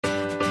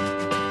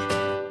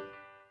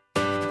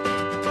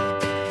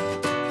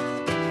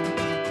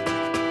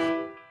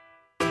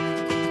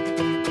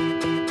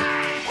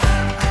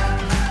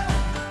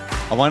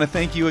I want to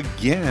thank you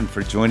again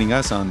for joining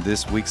us on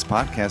this week's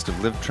podcast of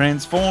Live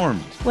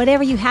Transformed.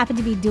 Whatever you happen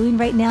to be doing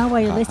right now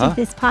while you're listening to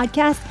this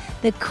podcast,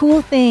 the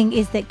cool thing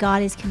is that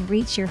God can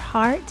reach your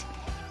heart,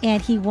 and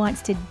He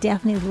wants to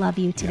definitely love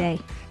you today.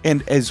 Yeah.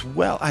 And as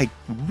well, I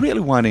really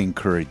want to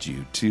encourage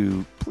you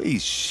to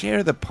please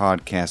share the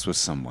podcast with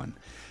someone.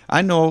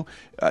 I know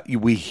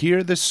we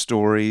hear the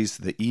stories,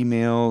 the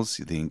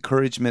emails, the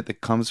encouragement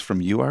that comes from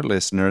you, our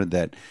listener,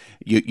 that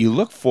you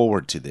look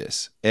forward to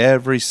this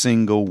every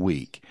single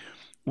week.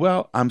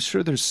 Well, I'm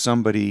sure there's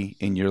somebody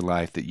in your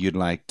life that you'd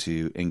like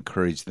to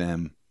encourage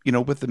them,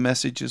 with the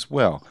message as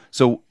well.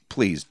 So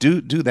please do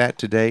that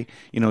today.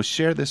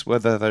 Share this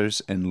with others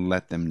and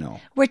let them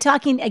know. We're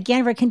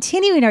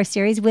continuing our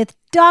series with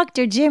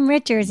Dr. Jim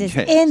Richards is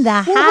in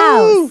the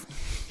house.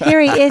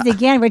 Here he is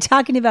again. We're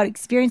talking about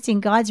experiencing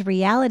God's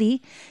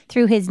reality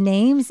through His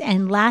names.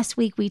 And last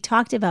week we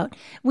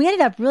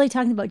ended up really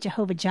talking about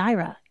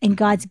Jehovah-Jireh and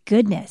God's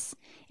goodness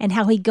and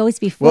how He goes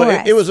before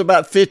us. It was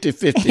about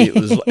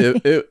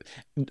 50-50.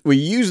 We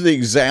used the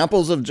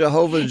examples of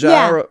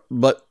Jehovah-Jireh,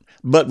 but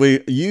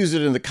we use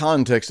it in the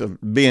context of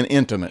being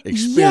intimate,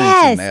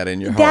 experiencing that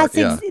in your heart.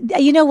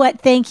 You know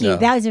what? Thank you. Yeah.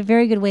 That was a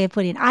very good way of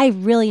putting it. I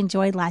really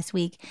enjoyed last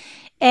week.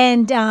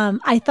 And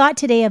I thought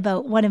today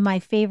about one of my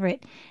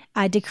favorite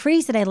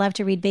decrees that I love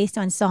to read based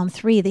on Psalm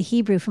 3, the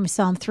Hebrew from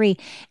Psalm 3.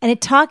 And it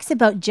talks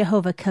about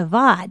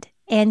Jehovah-Kavod.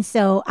 And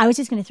so I was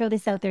just going to throw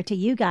this out there to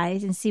you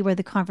guys and see where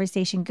the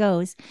conversation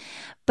goes.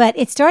 But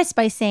it starts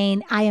by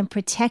saying, I am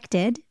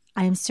protected,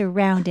 I am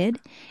surrounded,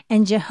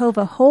 and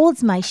Jehovah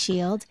holds my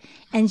shield,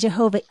 and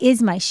Jehovah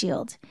is my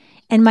shield.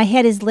 And my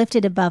head is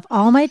lifted above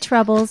all my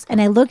troubles, and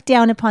I look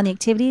down upon the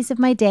activities of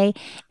my day,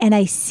 and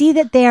I see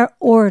that they are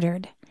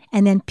ordered.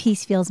 And then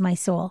peace fills my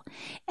soul.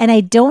 And I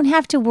don't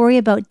have to worry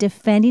about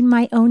defending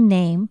my own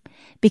name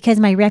because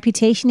my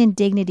reputation and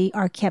dignity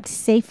are kept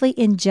safely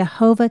in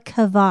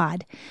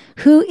Jehovah-Kavod,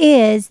 who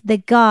is the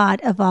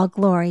God of all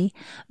glory.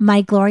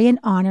 My glory and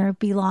honor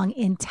belong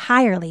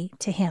entirely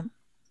to Him.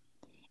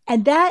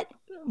 And that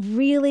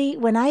really,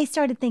 when I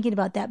started thinking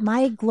about that,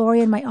 my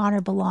glory and my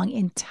honor belong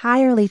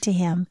entirely to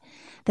Him,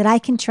 that I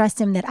can trust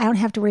Him, that I don't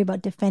have to worry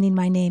about defending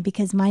my name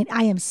because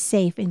I am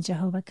safe in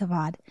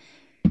Jehovah-Kavod.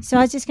 So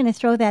I was just going to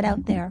throw that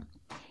out there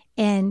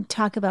and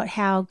talk about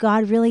how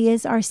God really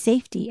is our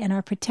safety and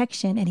our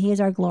protection, and He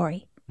is our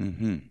glory.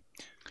 Mm-hmm.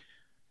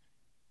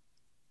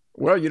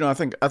 Well, I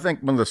think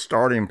one of the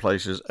starting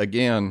places,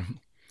 again,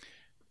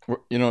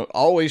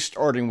 always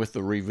starting with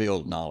the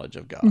revealed knowledge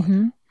of God.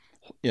 Mm-hmm.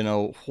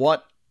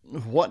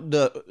 When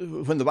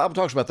the Bible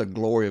talks about the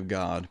glory of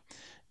God,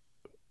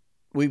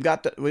 we've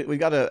got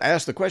to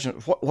ask the question: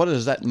 what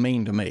does that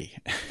mean to me?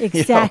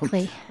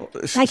 Exactly.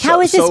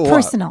 How is this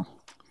personal?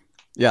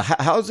 Yeah,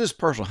 how is this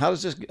personal? How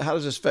does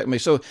this affect me?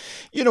 So,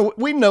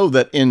 we know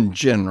that in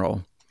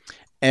general,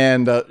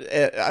 and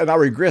I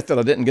regret that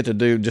I didn't get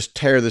to just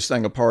tear this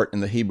thing apart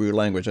in the Hebrew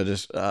language. I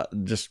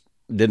just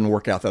didn't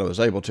work out that I was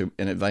able to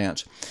in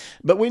advance.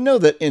 But we know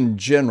that in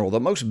general, the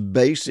most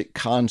basic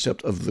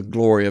concept of the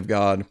glory of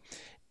God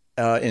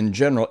in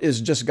general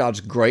is just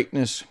God's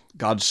greatness,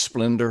 God's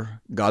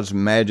splendor, God's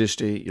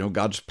majesty,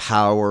 God's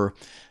power,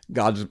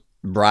 God's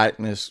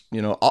brightness,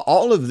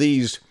 all of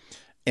these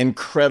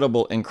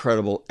incredible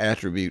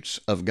attributes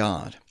of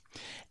God.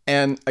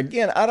 And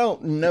again, I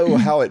don't know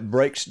how it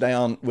breaks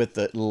down with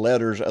the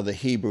letters of the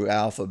Hebrew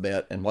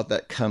alphabet and what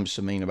that comes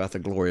to mean about the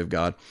glory of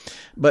God.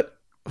 But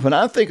when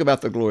I think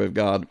about the glory of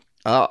God,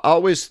 I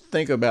always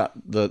think about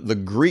the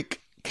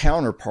Greek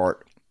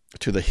counterpart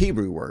to the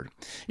Hebrew word.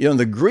 In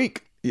the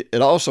Greek,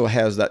 it also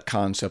has that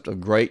concept of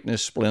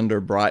greatness,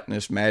 splendor,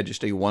 brightness,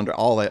 majesty, wonder,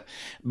 all that,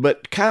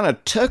 but kind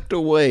of tucked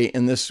away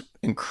in this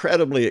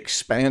incredibly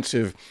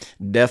expansive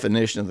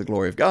definition of the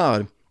glory of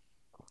God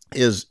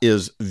is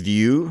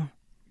view,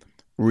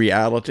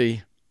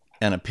 reality,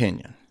 and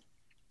opinion.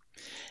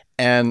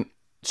 And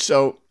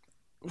so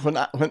when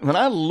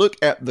I look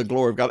at the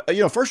glory of God,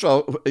 first of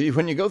all,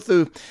 when you go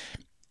through,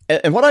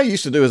 and what I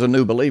used to do as a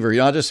new believer,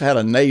 I just had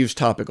a Nave's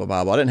Topical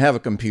Bible. I didn't have a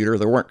computer.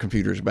 There weren't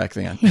computers back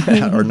then,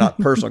 or not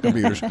personal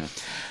computers.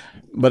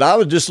 But I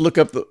would just look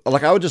up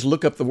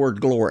the word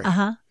glory.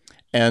 Uh-huh.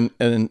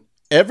 And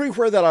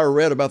everywhere that I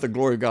read about the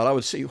glory of God, I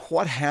would see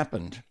what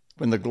happened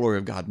when the glory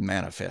of God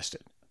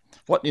manifested.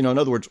 In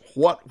other words,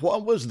 what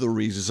was the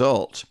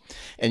result?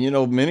 And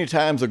many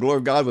times the glory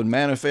of God would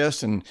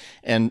manifest and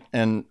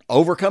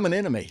overcome an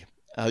enemy.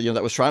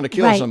 That was trying to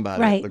kill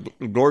somebody. Right.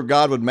 The glory of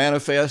God would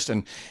manifest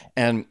and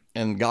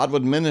God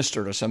would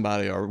minister to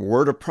somebody, or a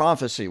word of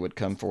prophecy would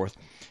come forth.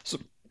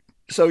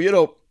 So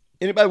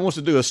anybody wants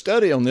to do a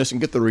study on this and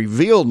get the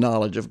revealed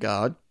knowledge of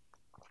God,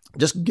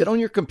 just get on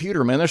your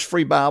computer, man. There's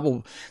free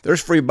Bible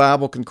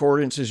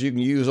concordances you can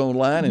use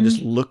online, and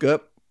just look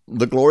up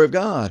the glory of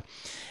God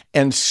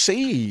and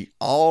see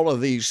all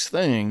of these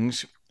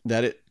things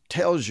that it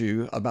tells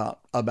you about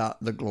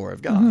the glory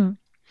of God. Mm-hmm.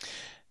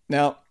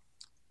 Now,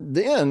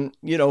 then,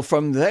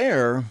 from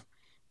there,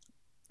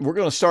 we're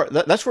going to start.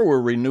 That's where we're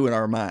renewing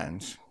our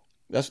minds.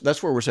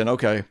 That's where we're saying,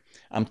 okay,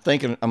 I'm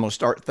going to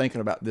start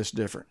thinking about this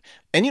different.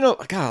 And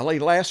golly,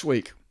 last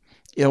week,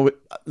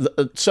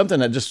 something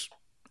that just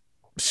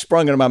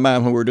sprung into my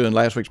mind when we were doing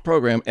last week's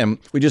program, and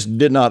we just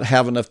did not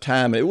have enough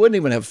time. It wouldn't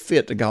even have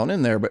fit to go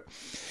in there. But,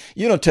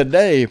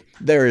 today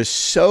there is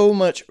so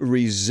much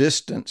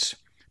resistance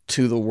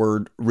to the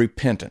word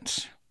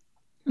repentance.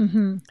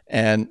 Mm-hmm.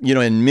 And,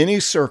 in many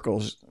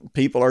circles,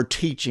 people are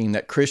teaching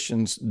that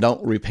Christians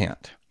don't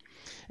repent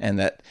and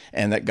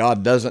that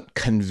God doesn't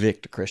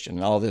convict a Christian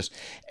and all this.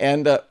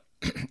 And,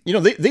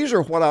 these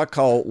are what I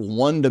call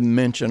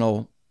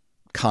one-dimensional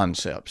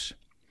concepts.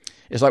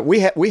 It's like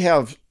we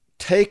have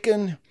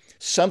taken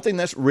something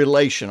that's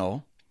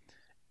relational,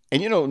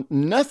 and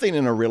nothing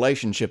in a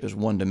relationship is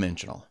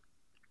one-dimensional.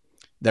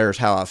 There's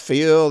how I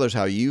feel, there's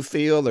how you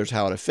feel, there's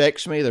how it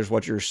affects me, there's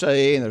what you're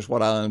saying, there's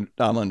what I'm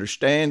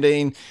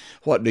understanding.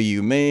 What do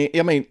you mean?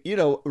 I mean,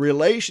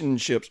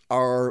 relationships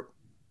are,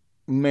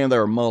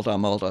 they're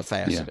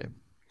multifaceted. Yeah.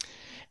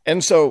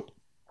 And so,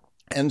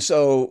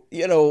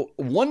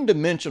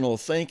 one-dimensional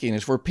thinking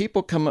is where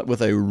people come up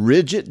with a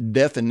rigid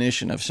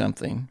definition of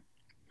something,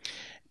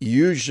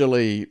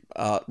 usually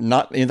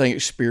not anything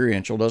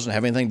experiential, doesn't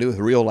have anything to do with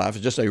real life.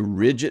 It's just a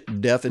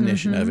rigid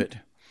definition of it.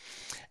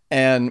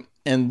 And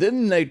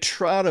then they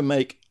try to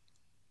make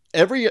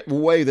every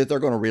way that they're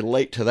going to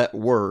relate to that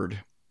word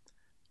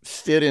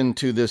fit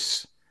into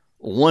this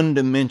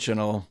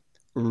one-dimensional,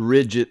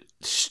 rigid,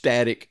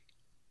 static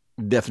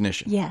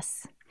definition.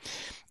 Yes.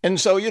 And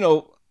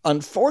so,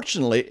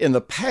 unfortunately, in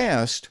the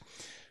past,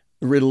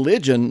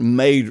 religion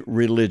made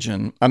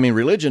repentance,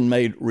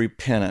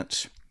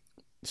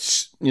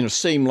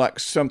 seem like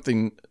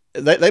something,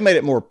 they made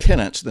it more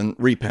penance than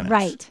repentance.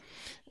 Right.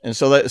 And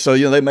so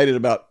they made it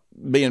about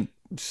being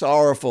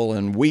sorrowful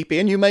and weepy,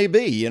 and you may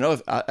be,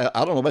 if I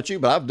don't know about you,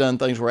 but I've done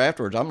things where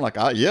afterwards I'm like,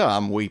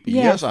 I'm weepy.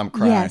 Yes, I'm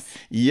crying. Yes.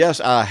 Yes,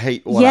 I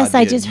hate what I did. Yes,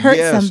 I just hurt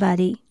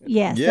somebody.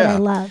 Yes, that I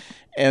love.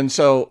 And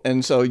so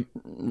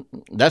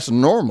that's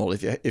normal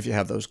if you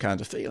have those kinds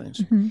of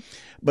feelings. Mm-hmm.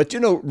 But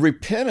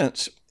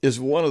repentance is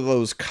one of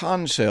those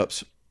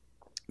concepts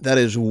that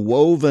is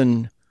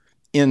woven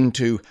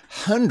into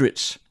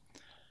hundreds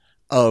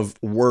of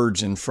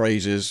words and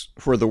phrases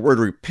where the word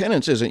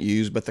repentance isn't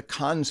used, but the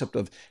concept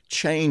of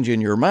change in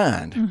your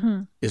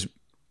mind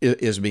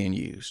is being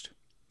used.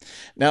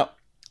 Now,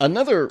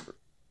 another,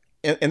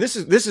 and this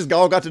is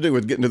all got to do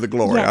with getting to the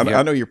glory. Yeah.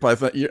 I know you're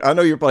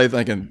probably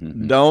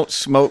thinking, don't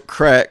smoke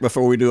crack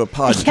before we do a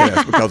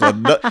podcast because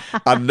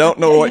I don't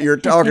know what you're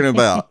talking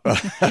about.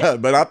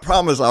 But I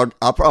promise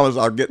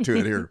I'll get to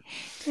it here.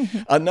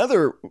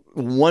 Another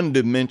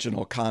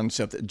one-dimensional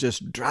concept that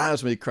just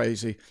drives me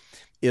crazy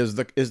is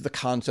the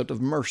concept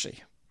of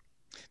mercy.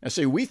 Now,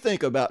 see, we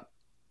think about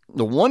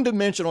the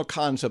one-dimensional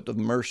concept of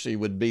mercy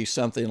would be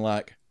something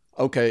like,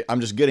 okay,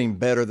 I'm just getting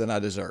better than I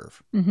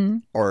deserve,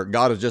 or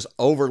God is just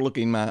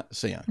overlooking my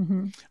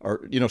sin,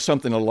 or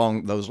something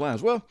along those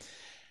lines. Well,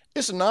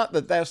 it's not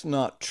that that's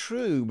not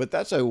true, but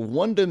that's a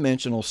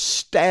one-dimensional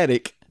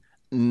static.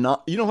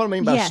 Not, you know what I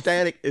mean by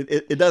static?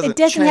 It doesn't. It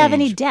doesn't change. have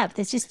any depth.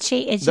 It's just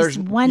it's just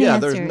one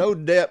answer. There's no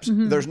depth.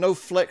 There's no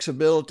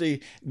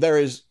flexibility. There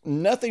is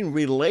nothing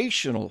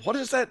relational. What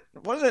does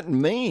that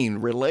mean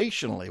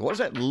relationally? What does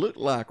that look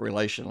like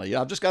relationally?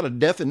 I've just got a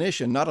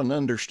definition, not an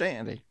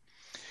understanding.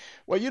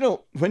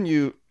 Well,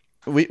 when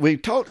we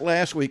talked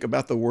last week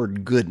about the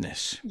word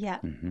goodness. Yeah.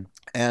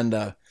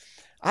 And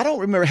I don't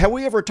remember. Have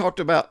we ever talked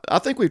about? I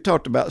think we've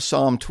talked about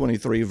Psalm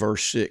 23,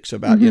 verse 6,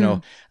 about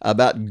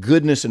about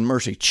goodness and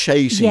mercy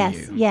chasing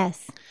you.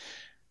 Yes.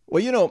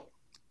 Well,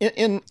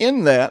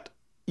 in that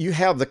you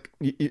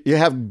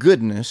have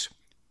goodness,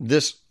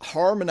 this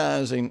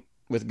harmonizing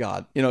with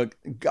God.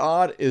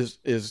 God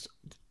is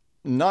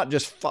not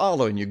just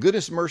following you.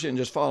 Goodness, mercy, and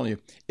just following you.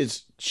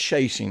 It's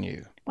chasing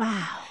you.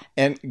 Wow.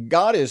 And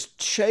God is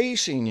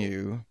chasing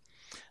you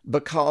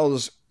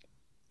because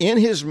in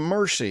His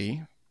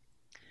mercy,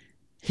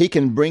 He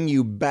can bring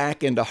you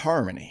back into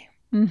harmony.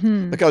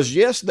 Because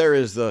yes, there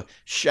is the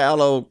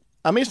shallow,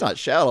 it's not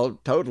shallow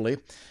totally.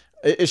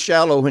 It's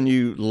shallow when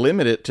you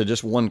limit it to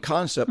just one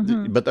concept,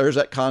 but there's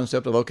that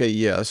concept of, okay,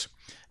 yes,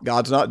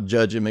 God's not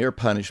judging me or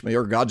punishing me,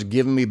 or God's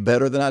giving me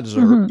better than I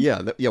deserve.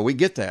 Yeah, we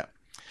get that.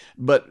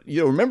 But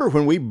remember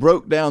when we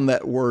broke down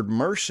that word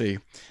mercy,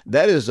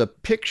 that is a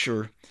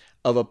picture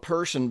of a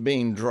person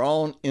being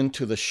drawn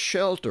into the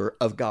shelter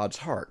of God's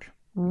heart.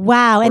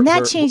 Wow. And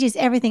that changes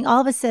everything.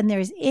 All of a sudden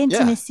there's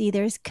intimacy,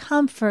 there's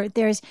comfort,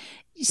 there's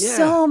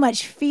so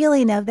much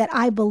feeling of that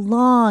I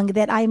belong,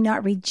 that I'm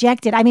not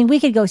rejected. We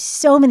could go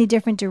so many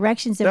different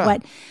directions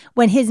of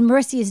when His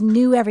mercy is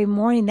new every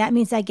morning, that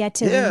means I get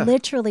to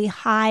literally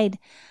hide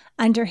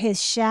under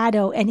His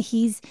shadow, and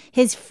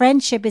His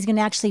friendship is going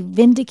to actually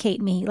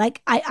vindicate me.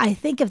 Like I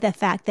think of the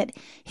fact that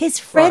His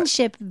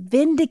friendship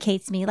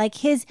vindicates me. Like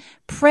His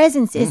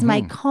presence is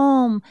my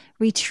calm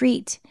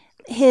retreat.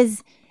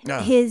 His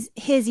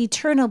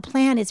eternal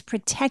plan is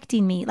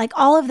protecting me. Like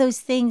all of those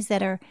things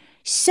that are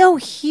so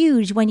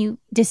huge when you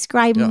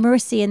describe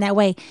mercy in that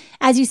way.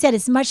 As you said,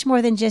 it's much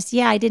more than just,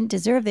 I didn't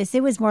deserve this.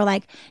 It was more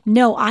like,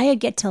 no, I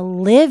get to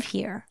live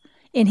here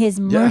in His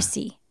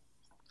mercy.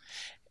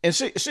 And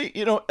see,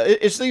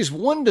 it's these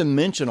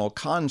one-dimensional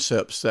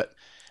concepts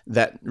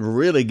that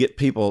really get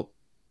people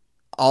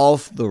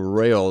off the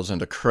rails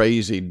into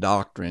crazy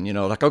doctrine.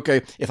 Like,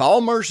 okay, if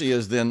all mercy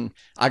is, then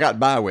I got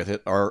by with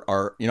it,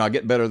 or I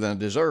get better than I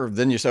deserve.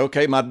 Then you say,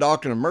 okay, my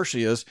doctrine of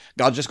mercy is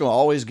God's just going to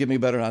always give me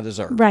better than I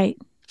deserve. Right.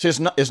 See,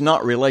 it's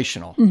not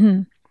relational.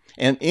 Mm-hmm.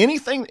 And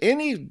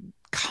any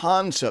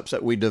concepts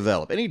that we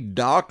develop, any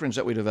doctrines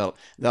that we develop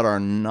that are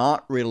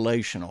not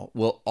relational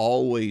will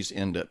always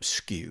end up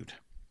skewed.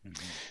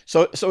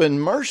 Mm-hmm. So in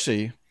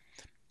mercy,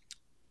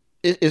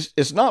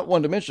 it's not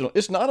one-dimensional.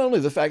 It's not only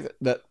the fact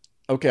that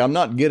okay, I'm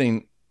not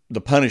getting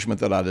the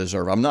punishment that I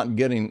deserve. I'm not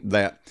getting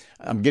that.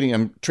 I'm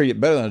treated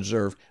better than I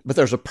deserve. But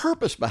there's a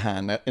purpose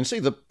behind that. And see,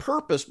 the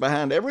purpose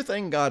behind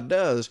everything God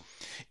does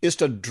is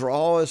to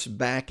draw us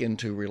back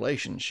into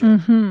relationship.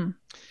 Mm-hmm.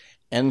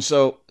 And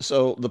so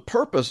the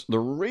purpose, the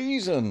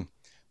reason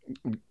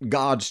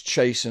God's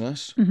chasing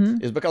us mm-hmm.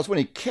 is because when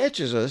He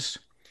catches us,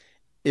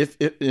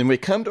 and we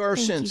come to our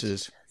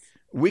senses,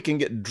 we can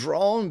get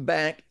drawn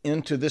back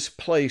into this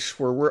place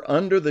where we're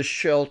under the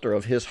shelter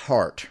of His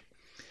heart.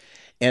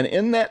 And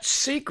in that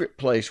secret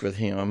place with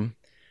Him,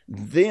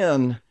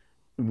 then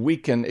we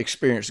can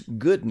experience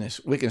goodness.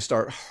 We can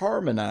start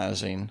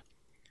harmonizing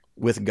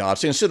with God.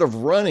 See, instead of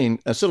letting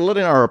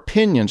our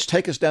opinions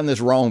take us down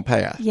this wrong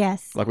path,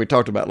 yes, like we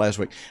talked about last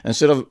week,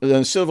 instead of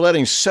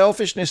letting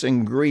selfishness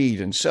and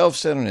greed and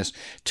self-centeredness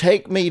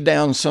take me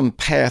down some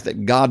path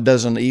that God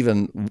doesn't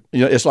even,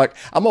 it's like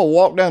I'm going to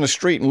walk down the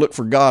street and look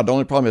for God. The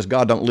only problem is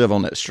God don't live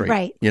on that street.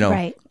 Right,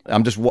 right.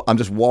 I'm just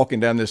walking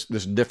down this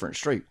different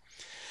street.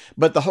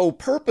 But the whole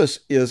purpose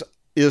is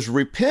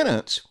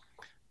repentance,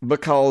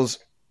 because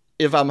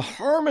if I'm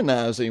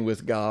harmonizing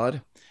with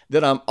God,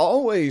 then I'm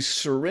always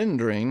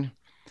surrendering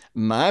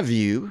my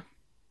view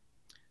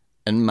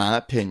and my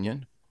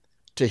opinion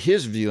to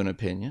His view and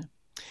opinion.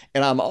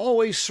 And I'm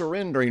always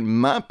surrendering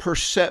my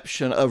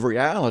perception of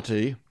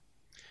reality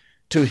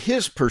to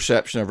His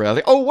perception of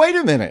reality. Oh, wait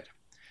a minute.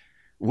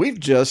 We've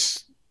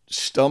just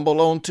stumbled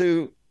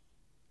onto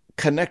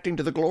connecting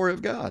to the glory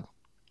of God.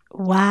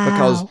 Wow.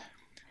 Because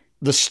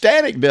the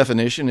static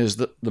definition is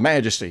the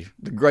majesty,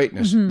 the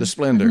greatness, mm-hmm. the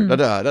splendor,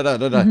 mm-hmm.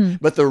 Mm-hmm.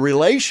 But the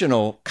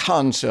relational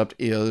concept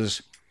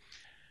is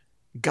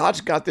God's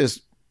got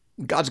this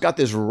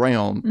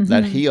realm mm-hmm.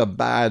 that He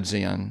abides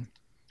in.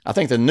 I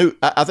think one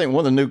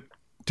of the New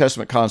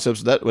Testament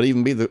concepts that would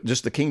even be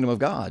just the kingdom of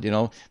God.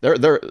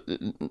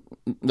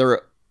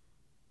 They're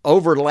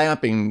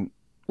overlapping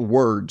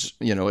words,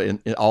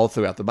 in all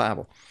throughout the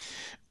Bible.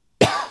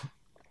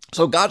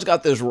 So God's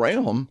got this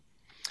realm,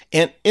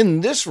 and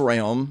in this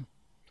realm,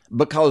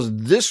 because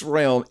this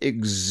realm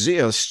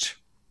exists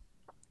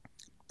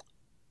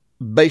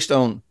based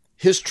on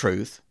His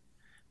truth,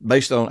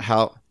 based on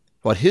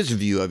what His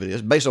view of it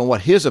is, based on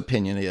what His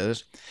opinion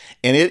is,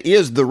 and it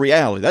is the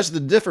reality. That's the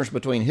difference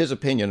between His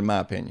opinion and my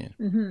opinion.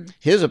 Mm-hmm.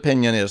 His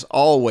opinion is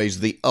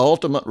always the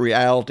ultimate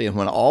reality, and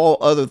when all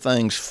other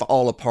things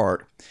fall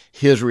apart,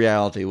 His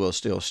reality will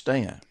still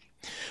stand.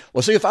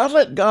 Well, see, if I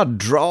let God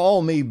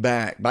draw me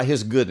back by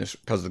His goodness,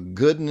 because the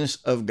goodness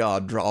of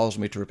God draws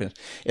me to repentance,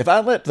 if I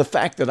let the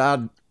fact that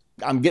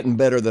I'm getting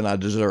better than I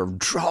deserve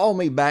draw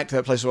me back to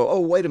that place, oh,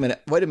 wait a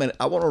minute,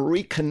 I want to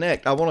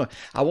reconnect. I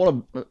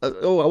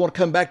want to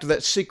come back to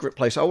that secret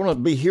place. I want to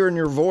be hearing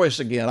Your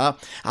voice again.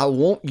 I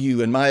want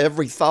You in my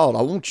every thought.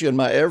 I want You in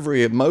my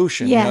every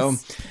emotion.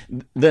 Yes.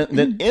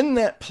 Then in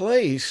that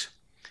place,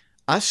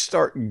 I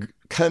start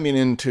coming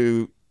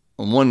into.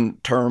 One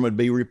term would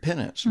be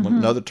repentance. Mm-hmm.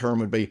 Another term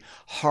would be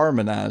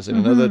harmonizing.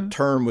 Mm-hmm. Another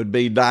term would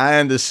be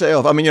dying to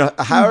self. I mean,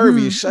 however mm-hmm.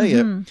 you say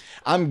mm-hmm. it,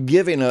 I'm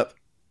giving up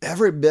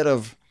every bit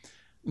of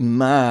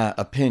my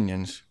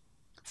opinions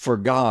for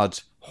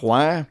God's.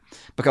 Why?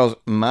 Because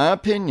my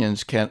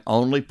opinions can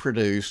only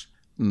produce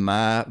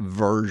my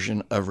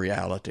version of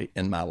reality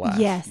in my life.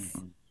 Yes.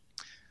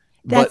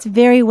 That's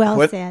very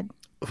well said.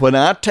 When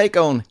I take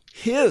on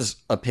His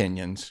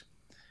opinions,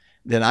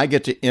 then I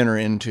get to enter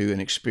into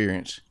and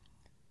experience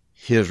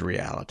His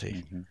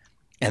reality. Mm-hmm.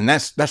 And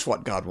that's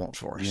what God wants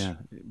for us. Yeah.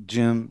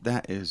 Jim,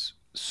 that is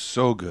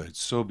so good,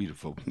 so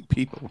beautiful.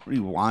 People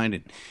rewind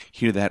and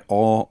hear that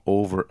all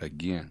over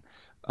again.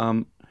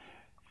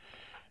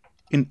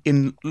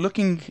 In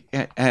looking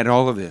at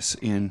all of this,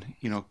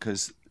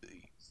 because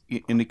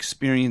in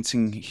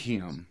experiencing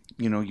Him,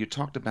 you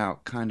talked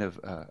about kind of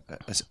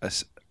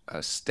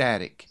a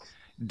static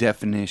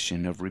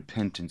definition of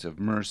repentance, of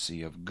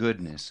mercy, of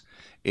goodness,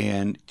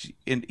 and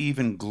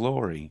even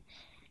glory.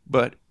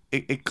 But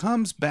it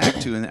comes back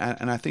to,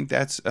 and I think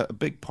that's a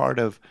big part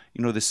of,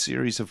 the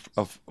series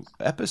of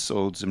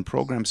episodes and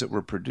programs that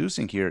we're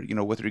producing here,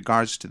 with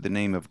regards to the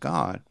name of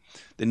God,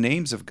 the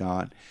names of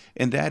God.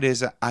 And that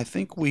is, I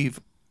think we've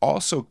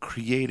also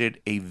created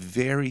a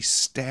very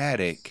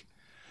static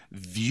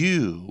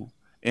view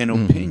and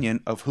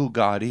opinion of who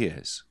God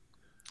is.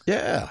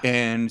 Yeah.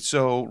 And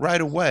so right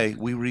away,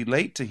 we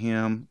relate to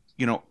Him,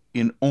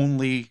 in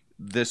only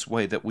this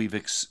way that we've,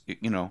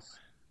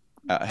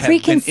 have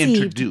been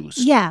introduced.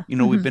 Yeah.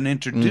 We've been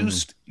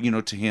introduced,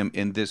 to Him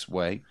in this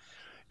way.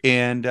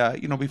 And,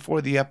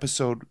 before the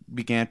episode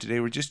began today,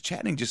 we're just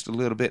chatting just a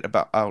little bit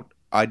about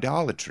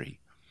idolatry.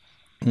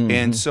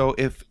 And so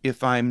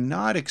if I'm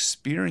not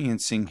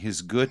experiencing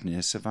his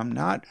goodness, if I'm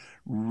not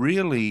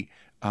really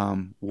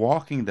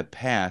walking the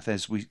path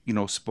as we,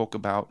 spoke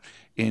about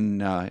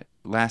in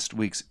last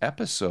week's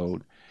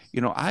episode,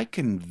 I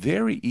can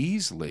very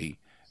easily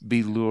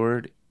be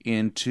lured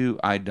into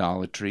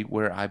idolatry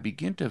where I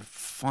begin to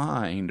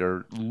find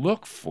or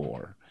look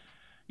for,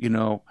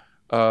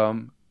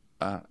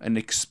 an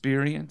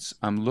experience.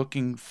 I'm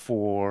looking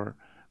for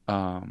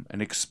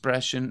an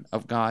expression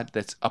of God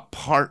that's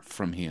apart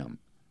from him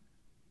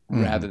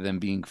rather than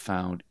being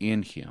found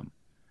in him.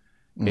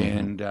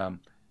 And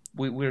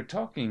we're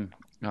talking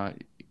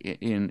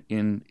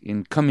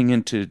in coming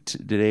into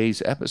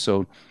today's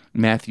episode,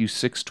 Matthew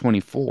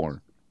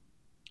 6:24,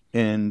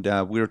 and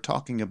we're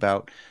talking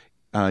about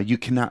you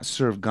cannot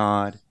serve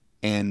God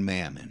and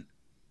mammon.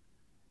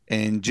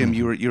 And Jim,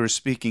 you were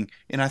speaking,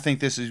 and I think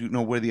this is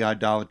where the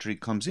idolatry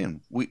comes in.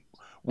 We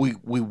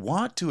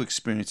want to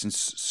experience and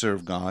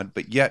serve God,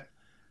 but yet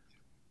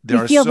there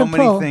are so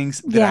many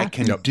things that I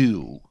can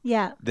do,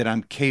 that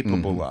I'm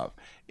capable of.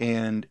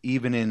 And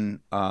even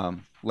in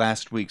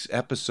last week's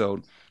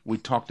episode, we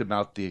talked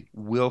about the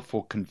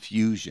willful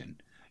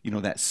confusion,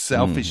 that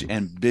selfish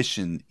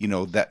ambition,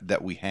 that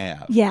we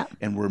have. Yeah.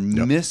 And we're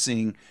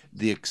missing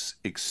the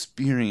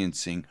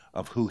experiencing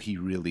of who he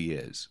really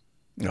is.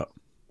 Yeah.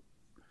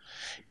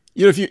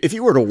 If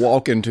you were to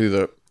walk into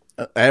the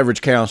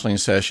average counseling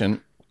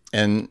session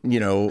and,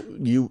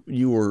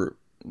 you were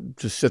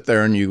to sit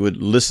there and you would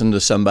listen to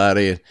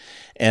somebody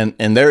and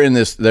they're in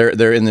this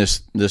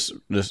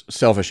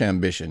selfish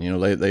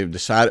ambition. They've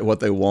decided what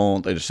they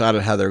want. They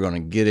decided how they're going to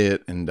get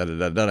it and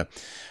da-da-da-da-da.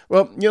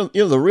 Well,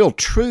 the real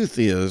truth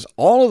is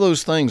all of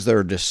those things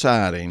they're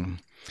deciding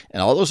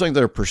and all those things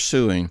they're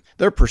pursuing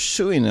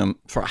them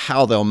for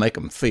how they'll make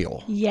them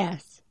feel.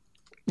 Yes.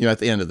 At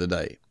the end of the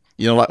day.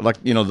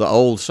 Like the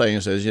old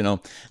saying says,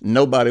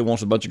 nobody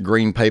wants a bunch of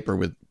green paper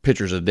with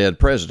pictures of dead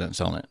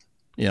presidents on it.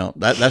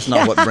 That's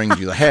not what brings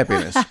you the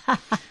happiness.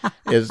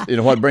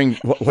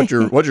 What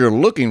you're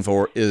looking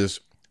for is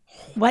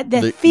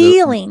the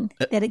feeling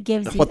that it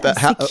gives you,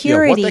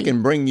 security. What they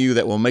can bring you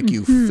that will make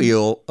you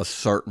feel a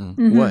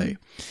certain way.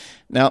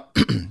 Now,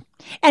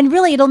 and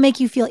really, it'll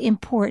make you feel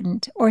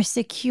important or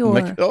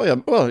secure. Or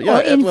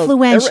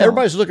influential.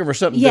 Everybody's looking for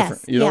something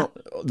different.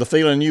 The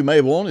feeling you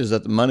may want is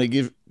that the money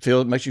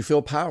makes you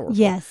feel powerful.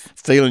 Yes.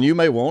 Feeling you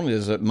may want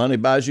is that money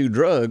buys you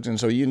drugs, and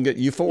so you can get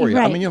euphoria.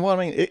 Right. I mean, you know what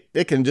I mean?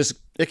 It can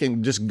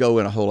just go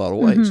in a whole lot of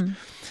ways.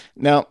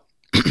 Now,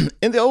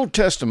 in the Old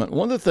Testament,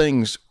 one of the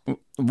things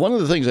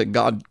that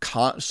God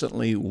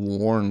constantly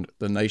warned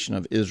the nation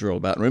of Israel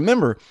about. And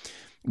remember,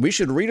 we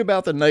should read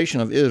about the nation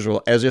of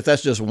Israel as if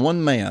that's just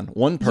one man,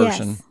 one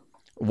person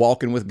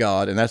walking with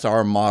God, and that's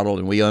our model,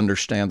 and we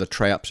understand the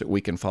traps that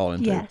we can fall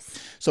into. Yes.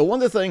 So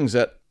one of the things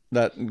that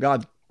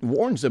God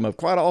warns them of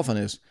quite often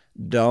is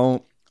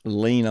don't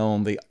lean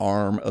on the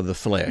arm of the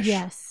flesh.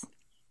 Yes.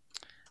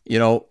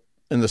 In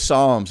the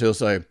Psalms, he'll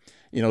say,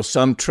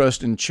 some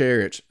trust in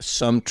chariots,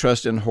 some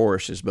trust in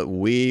horses, but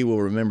we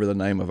will remember the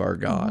name of our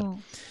God. Oh.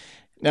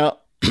 Now,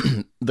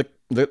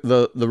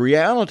 the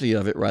reality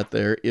of it right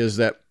there is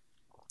that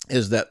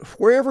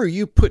wherever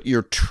you put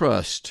your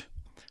trust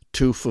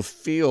to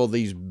fulfill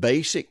these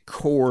basic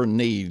core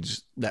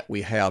needs that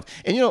we have,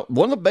 and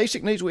one of the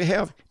basic needs we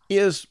have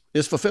is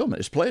fulfillment,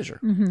 is pleasure.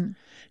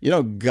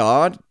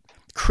 God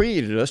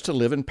created us to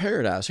live in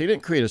paradise. He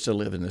didn't create us to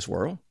live in this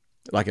world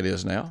like it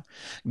is now.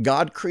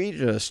 God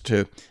created us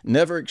to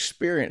never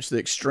experience the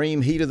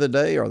extreme heat of the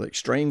day or the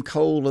extreme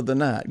cold of the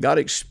night. God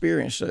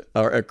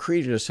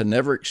created us to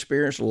never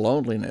experience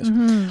loneliness.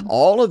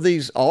 All of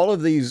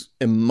these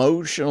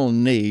emotional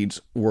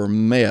needs were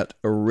met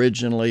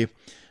originally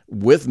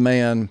with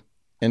man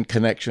in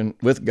connection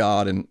with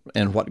God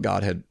and what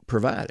God had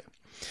provided.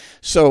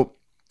 So,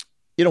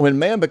 when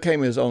man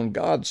became his own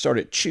God,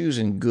 started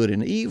choosing good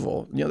and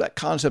evil, that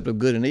concept of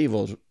good and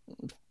evil is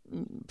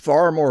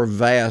far more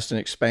vast and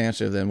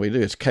expansive than we do.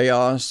 It's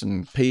chaos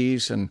and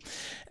peace and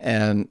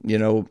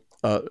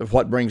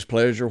what brings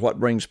pleasure, what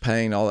brings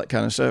pain, all that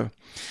kind of stuff.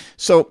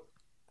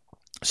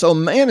 So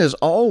man is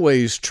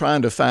always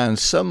trying to find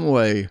some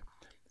way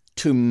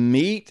to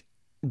meet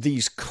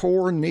these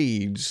core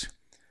needs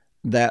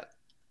that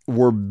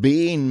were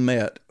being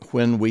met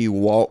when we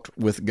walked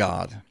with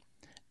God.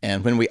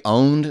 And when we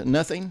owned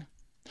nothing,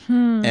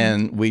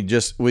 and we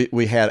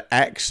had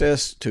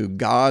access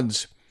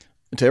to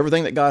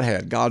everything that God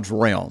had, God's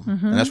realm.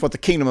 And that's what the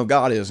kingdom of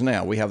God is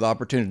now. We have the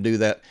opportunity to do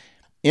that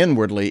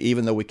inwardly,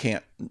 even though we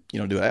can't,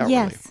 do it outwardly.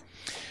 Yes.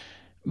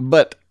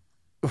 But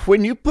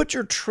when you put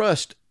your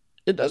trust,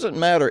 it doesn't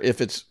matter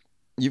if it's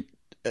you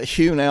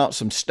hewn out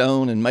some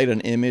stone and made an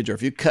image, or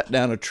if you cut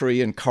down a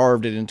tree and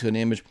carved it into an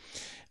image,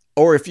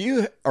 or if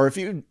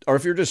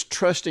you're just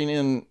trusting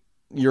in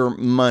your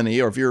money,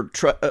 or if you're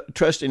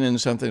trusting in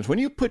something. When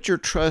you put your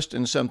trust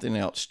in something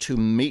else to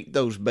meet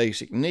those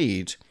basic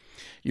needs,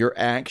 you're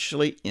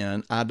actually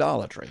in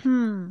idolatry.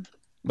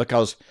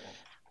 Because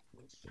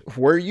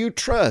where you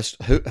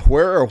trust,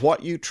 where or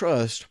what you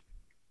trust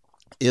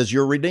is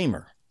your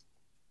Redeemer.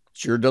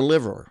 It's your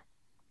deliverer.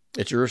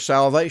 It's your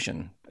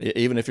salvation,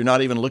 even if you're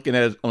not even looking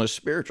at it on a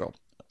spiritual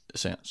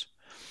sense.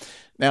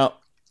 Now,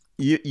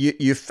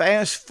 you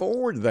fast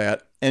forward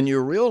that and you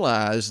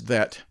realize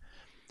that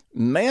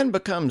man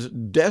becomes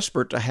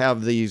desperate to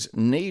have these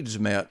needs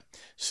met.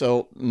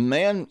 So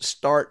man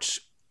starts,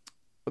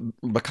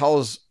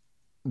 because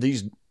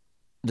these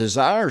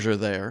desires are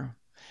there,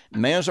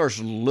 man starts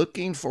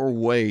looking for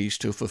ways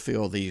to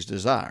fulfill these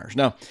desires.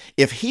 Now,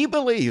 if he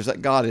believes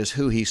that God is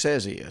who he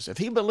says he is, if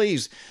he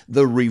believes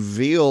the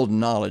revealed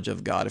knowledge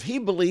of God, if he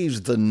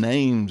believes the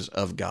names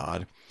of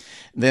God,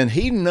 then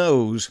he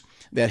knows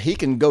that he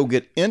can go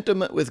get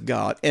intimate with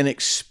God and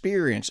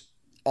experience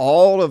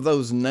all of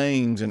those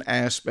names and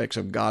aspects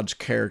of God's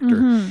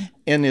character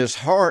in his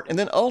heart, and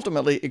then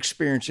ultimately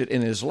experience it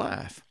in his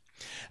life.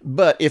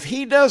 But if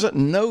he doesn't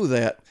know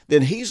that,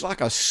 then he's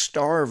like a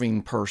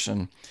starving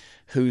person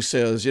who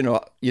says,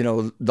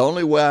 the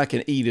only way I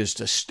can eat is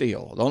to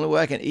steal. The only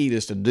way I can eat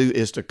is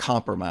to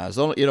compromise.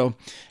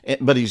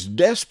 But he's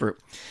desperate.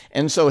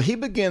 And so he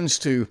begins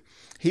to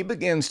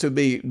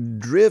be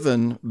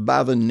driven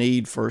by the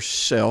need for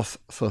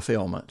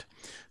self-fulfillment,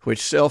 which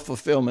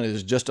self-fulfillment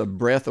is just a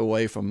breath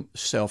away from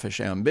selfish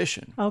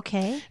ambition.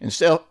 Okay.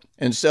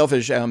 And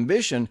selfish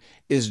ambition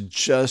is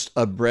just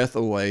a breath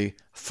away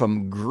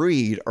from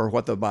greed, or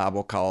what the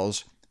Bible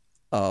calls,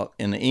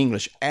 in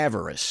English,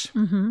 avarice.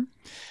 Mm-hmm.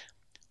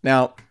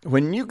 Now,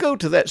 when you go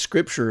to that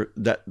scripture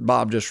that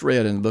Bob just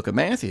read in the book of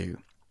Matthew,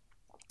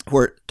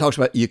 where it talks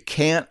about you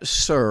can't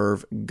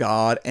serve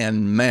God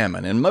and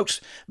mammon, and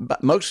most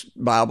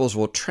Bibles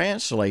will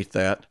translate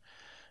that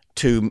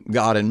to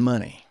God and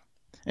money,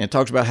 and it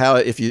talks about how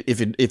if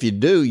you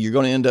do, you're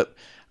going to end up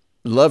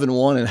loving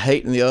one and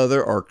hating the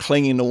other, or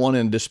clinging to one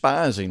and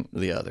despising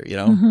the other.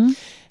 Mm-hmm.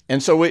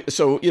 And so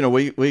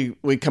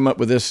we come up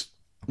with this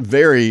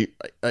very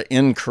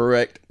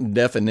incorrect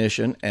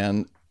definition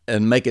and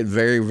make it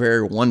very,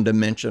 very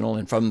one-dimensional,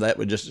 and from that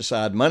we just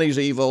decide money's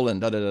evil and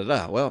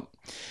da-da-da-da. Well,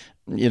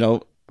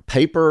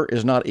 paper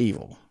is not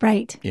evil.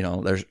 Right.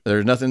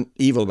 There's nothing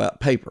evil about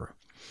paper,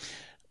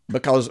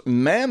 because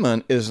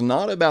mammon is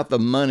not about the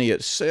money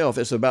itself.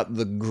 It's about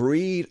the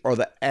greed or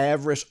the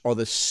avarice or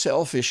the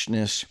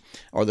selfishness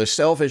or the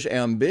selfish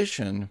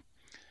ambition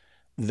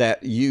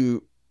that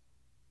you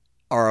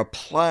are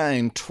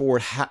applying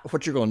toward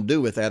what you're going to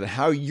do with that, and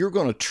how you're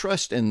going to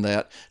trust in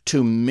that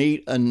to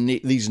meet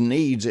these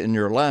needs in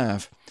your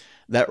life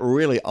that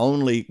really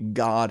only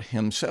God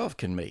himself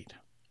can meet.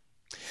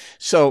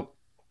 So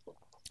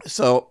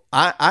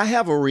I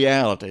have a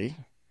reality,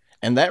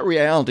 and that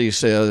reality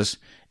says,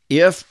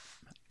 if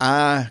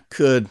I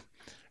could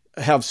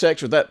have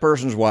sex with that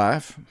person's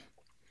wife,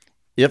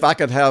 if I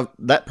could have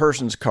that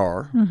person's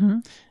car,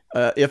 mm-hmm.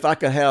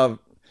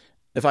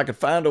 If I could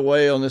find a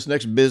way on this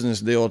next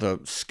business deal to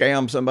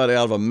scam somebody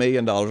out of $1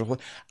 million,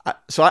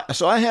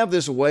 so I have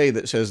this way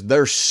that says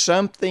there's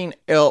something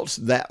else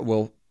that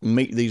will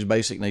meet these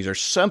basic needs.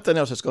 There's something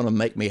else that's going to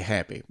make me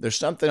happy. There's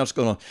something else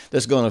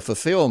that's going to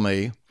fulfill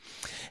me.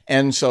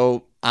 And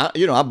so but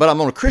I'm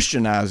going to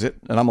Christianize it,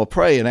 and I'm going to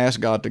pray and ask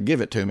God to give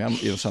it to me,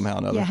 somehow or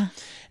another. Yeah.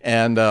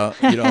 And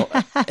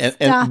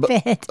Stop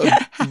it.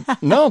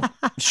 No,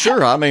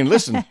 sure. I mean,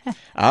 listen,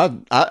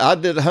 I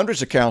did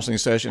hundreds of counseling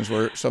sessions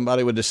where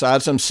somebody would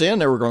decide some sin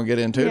they were going to get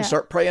into and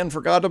start praying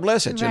for God to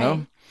bless it.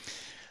 Right.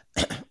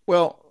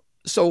 Well,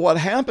 so what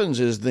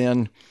happens is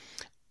then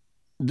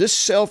this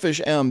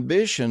selfish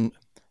ambition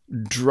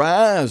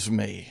drives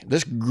me.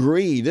 This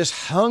greed,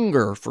 this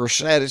hunger for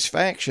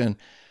satisfaction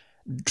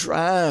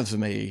drives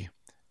me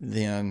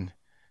then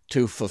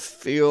to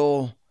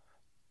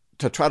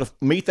try to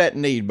meet that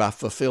need by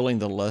fulfilling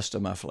the lust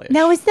of my flesh.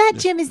 Now,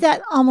 Jim, is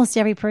that almost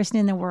every person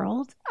in the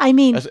world? I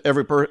mean, that's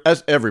every person in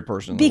the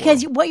world.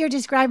 Because what you're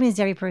describing is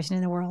every person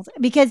in the world.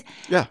 Because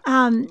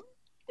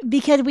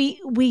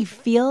we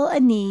feel a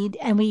need,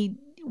 and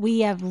we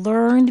have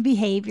learned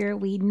behavior.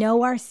 We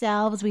know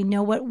ourselves. We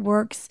know what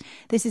works.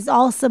 This is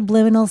all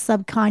subliminal,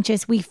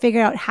 subconscious. We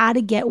figure out how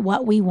to get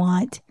what we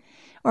want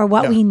or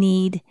what we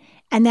need.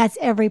 And that's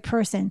every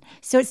person.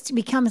 So it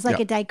becomes like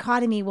a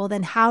dichotomy. Well,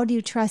 then how do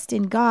you trust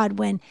in God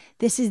when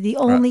this is the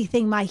only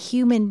thing my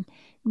human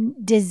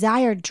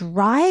desire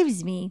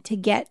drives me to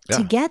get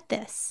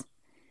this?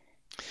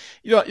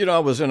 I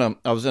was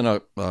in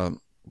a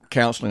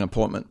counseling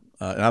appointment,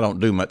 and I don't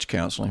do much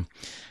counseling,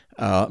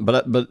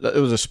 but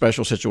it was a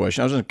special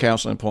situation. I was in a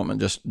counseling appointment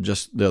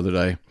just the other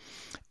day,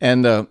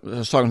 and I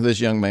was talking to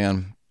this young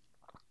man,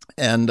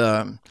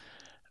 and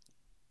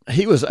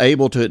he was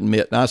able to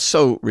admit, and I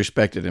so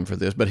respected him for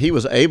this, but he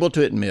was able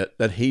to admit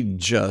that he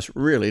just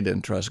really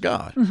didn't trust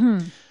God. Mm-hmm.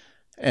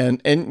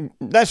 And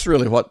that's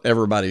really what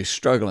everybody's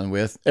struggling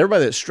with.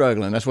 Everybody that's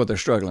struggling, that's what they're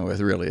struggling with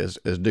really is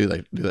do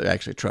they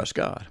actually trust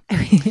God?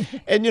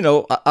 And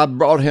I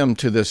brought him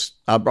to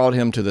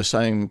the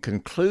same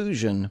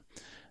conclusion.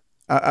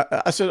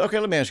 I said, okay,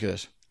 let me ask you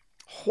this.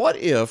 What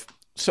if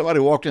somebody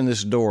walked in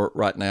this door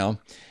right now,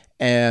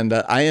 and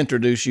I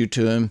introduce you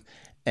to him,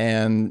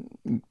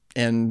 and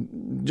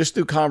and just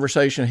through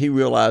conversation, he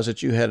realized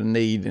that you had a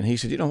need, and he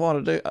said, "You know what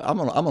to do? I'm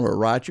gonna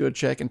write you a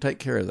check and take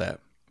care of that."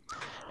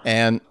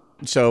 And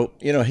so,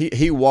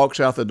 he walks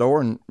out the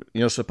door and,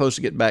 supposed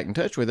to get back in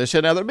touch with us. I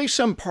said, now there'd be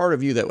some part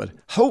of you that would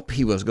hope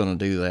he was going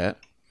to do that.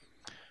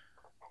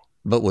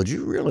 But would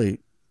you really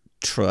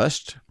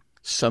trust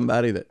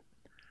somebody that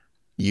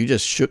you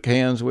just shook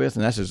hands with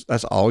and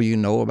that's all you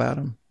know about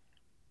him?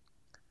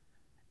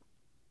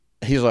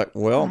 He's like,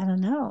 well, I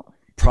don't know.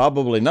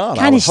 Probably not.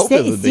 I would hope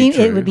it would be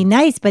true. It would be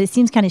nice, but it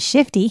seems kind of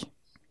shifty.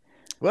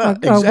 Well,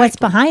 or what's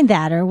behind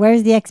that, or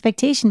where's the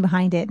expectation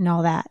behind it and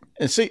all that.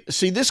 And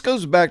see, this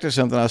goes back to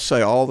something I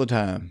say all the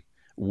time.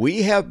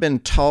 We have been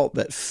taught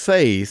that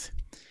faith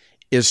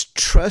is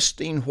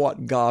trusting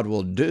what God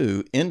will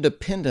do,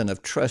 independent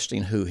of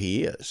trusting who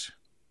he is.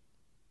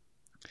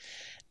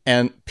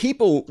 And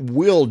people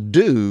will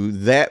do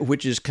that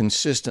which is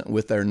consistent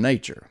with their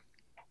nature.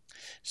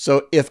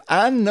 So if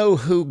I know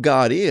who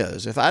God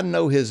is, if I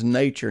know his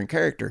nature and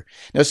character,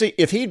 now see,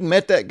 if he'd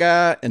met that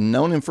guy and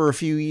known him for a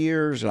few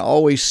years and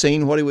always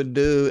seen what he would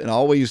do and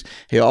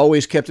he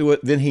always kept it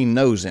with, then he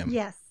knows him.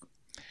 Yes.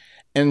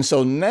 And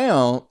so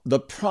now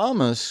the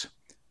promise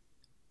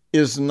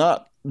is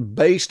not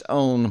based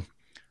on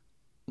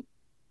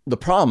the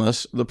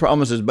promise. The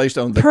promise is based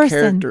on the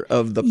character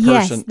of the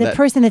person. Yes, the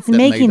person that's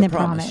making the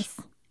promise.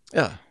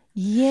 Yeah.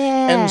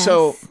 Yes.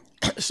 And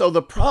so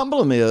the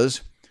problem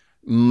is,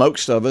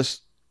 most of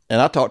us,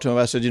 and I talked to him,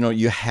 I said,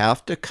 you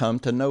have to come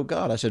to know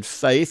God. I said,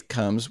 faith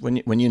comes when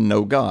you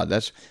know God.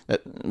 That's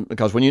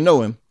because when you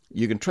know him,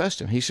 you can trust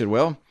him. He said,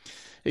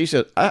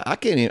 I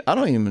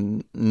don't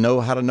even know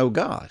how to know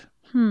God.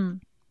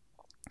 And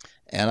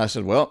I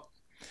said, well,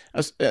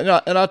 and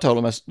I told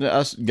him,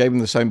 I gave him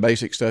the same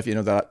basic stuff,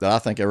 that I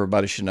think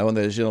everybody should know. And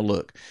that is,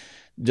 look,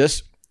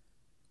 just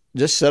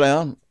sit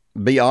down,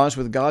 be honest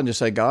with God and just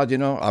say, God,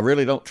 I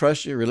really don't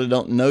trust you, really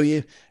don't know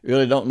you,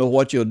 really don't know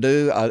what you'll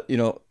do.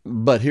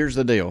 But here's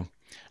the deal.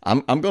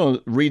 I'm going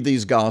to read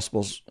these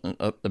Gospels and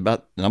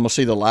I'm going to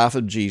see the life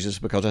of Jesus,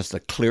 because that's the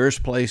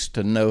clearest place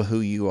to know who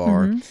you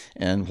are. Mm-hmm.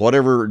 And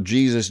whatever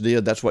Jesus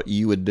did, that's what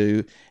you would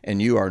do.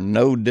 And you are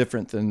no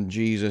different than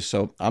Jesus.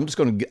 So I'm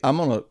going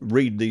to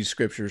read these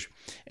scriptures,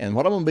 and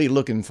what I'm going to be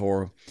looking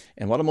for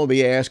and what I'm going to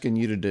be asking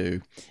you to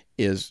do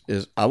is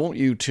I want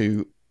you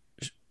to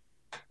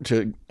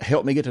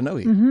help me get to know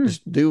you. Mm-hmm.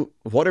 Just do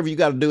whatever you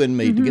got to do in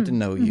me to get to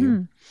know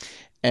you.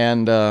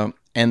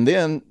 And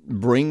then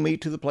bring me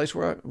to the place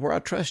where I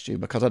trust you,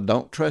 because I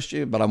don't trust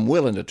you, but I'm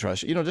willing to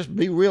trust you. Just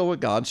be real with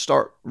God.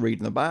 Start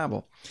reading the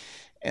Bible.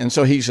 And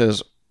so he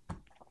said,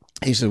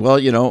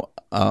 well,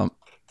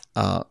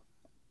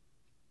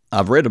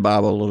 I've read the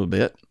Bible a little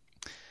bit.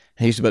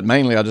 He said, but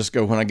mainly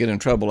when I get in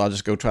trouble, I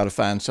just go try to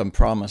find some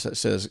promise that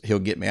says he'll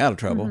get me out of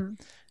trouble. Mm-hmm.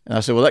 And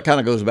I said, well, that kind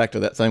of goes back to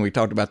that thing we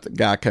talked about, the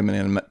guy coming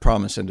in and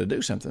promising to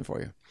do something for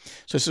you.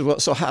 So he said, well,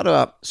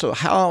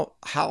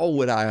 how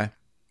would I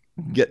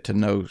get to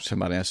know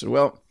somebody? I said,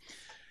 well,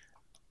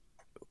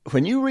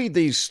 when you read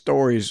these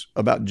stories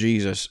about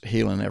Jesus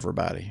healing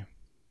everybody,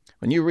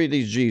 when you read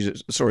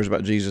these stories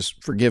about Jesus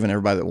forgiving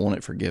everybody that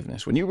wanted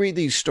forgiveness, when you read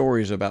these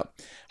stories about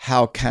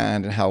how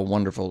kind and how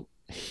wonderful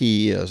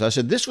he is, I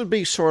said, this would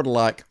be sort of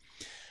like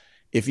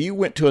if you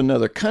went to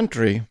another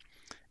country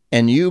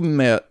and you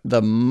met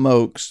the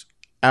most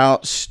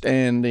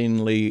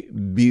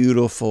outstandingly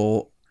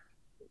beautiful,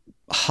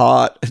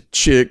 hot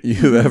chick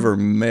you ever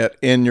met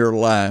in your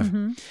life.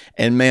 Mm-hmm.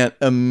 And man,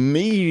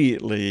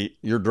 immediately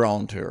you're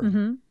drawn to her.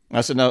 Mm-hmm.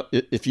 I said, now,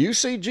 if you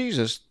see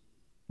Jesus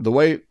the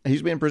way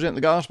he's being presented in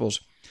the Gospels,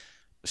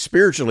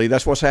 spiritually,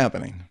 that's what's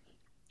happening.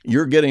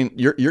 You're getting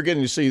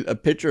to see a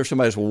picture of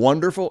somebody that's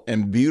wonderful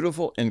and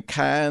beautiful and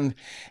kind.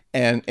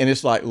 And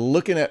it's like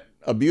looking at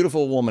a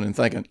beautiful woman and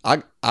thinking,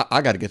 I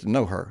got to get to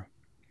know her.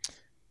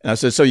 And I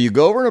said, so you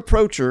go over and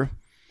approach her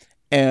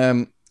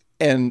and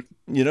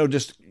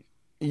just,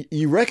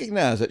 you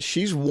recognize that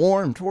she's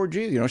warm toward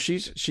you.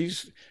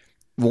 She's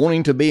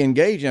wanting to be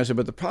engaged. And I said,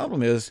 but the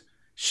problem is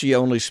she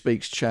only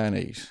speaks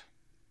Chinese.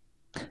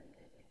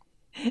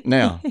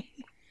 Now,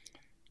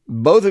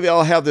 both of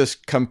y'all have this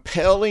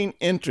compelling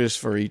interest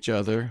for each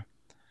other,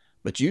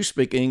 but you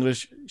speak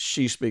English,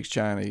 she speaks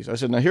Chinese. I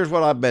said, now here's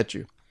what I bet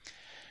you.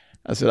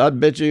 I said, I'd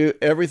bet you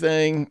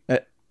everything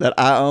that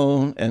I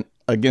own and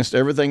against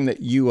everything that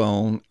you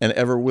own and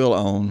ever will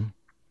own,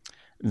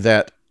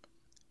 that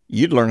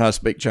you'd learn how to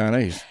speak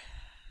Chinese.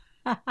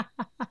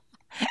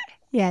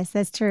 Yes,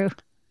 that's true.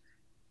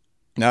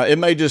 Now, it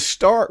may just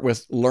start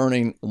with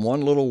learning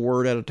one little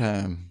word at a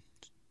time.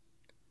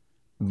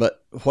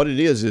 But what it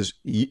is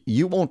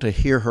you want to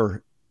hear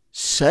her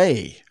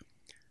say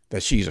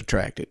that she's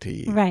attracted to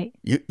you. Right.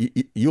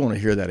 You want to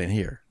hear that in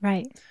here.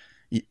 Right.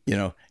 You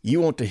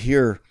want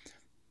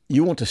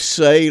to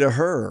say to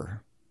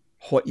her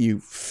what you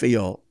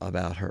feel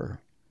about her.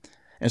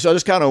 And so I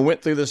just kind of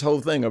went through this whole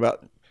thing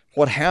about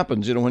what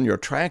happens, when you're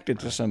attracted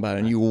to somebody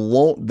and you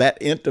want that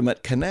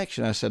intimate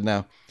connection. I said,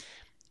 now,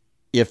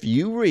 if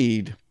you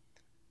read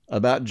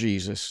about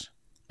Jesus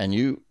and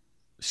you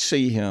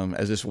see him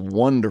as this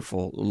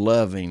wonderful,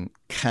 loving,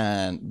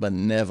 kind,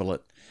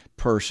 benevolent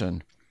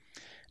person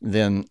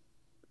than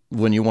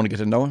when you want to get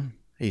to know him?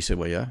 He said,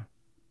 well, yeah.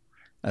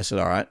 I said,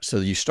 all right. So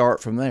you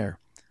start from there.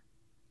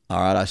 All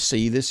right, I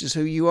see this is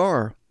who you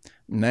are.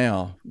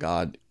 Now,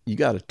 God, you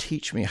got to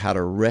teach me how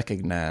to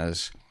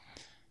recognize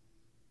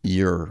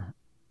your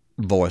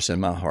voice in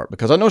my heart.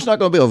 Because I know it's not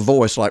going to be a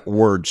voice like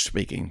words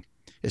speaking.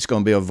 It's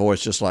going to be a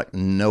voice just like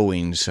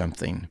knowing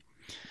something.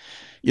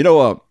 You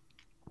know,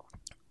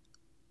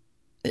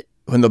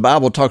 when the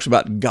Bible talks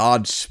about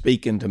God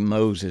speaking to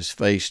Moses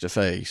face to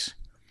face,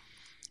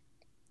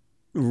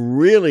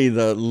 really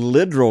the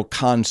literal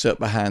concept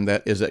behind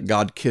that is that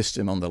God kissed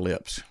him on the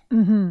lips.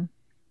 Mm-hmm.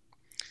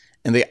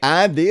 And the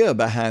idea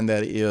behind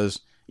that is,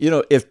 you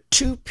know, if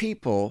two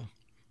people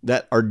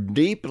that are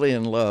deeply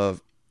in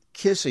love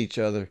kiss each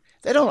other,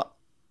 they don't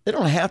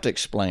have to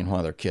explain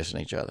why they're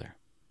kissing each other.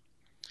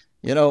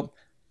 You know,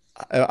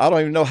 I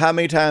don't even know how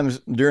many times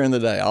during the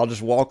day I'll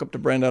just walk up to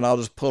Brenda and I'll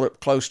just pull her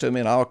close to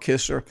me and I'll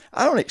kiss her.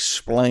 I don't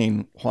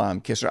explain why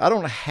I'm kissing her. I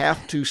don't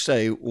have to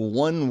say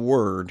one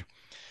word,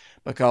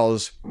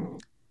 because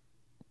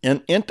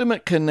in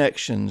intimate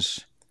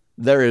connections,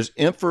 there is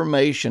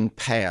information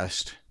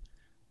passed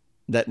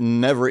that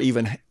never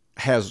even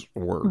has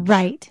words.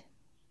 Right.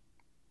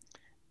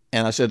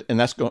 And I said, and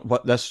that's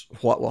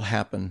what will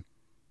happen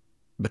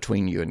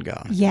between you and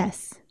God.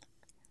 Yes.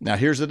 Now,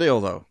 here's the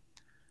deal, though.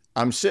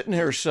 I'm sitting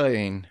here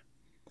saying,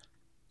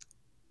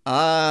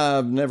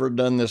 I've never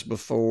done this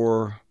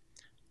before.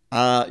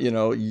 I'm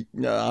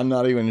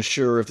not even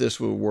sure if this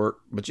will work.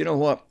 But you know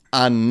what?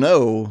 I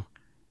know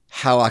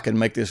how I can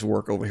make this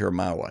work over here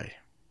my way.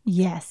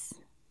 Yes.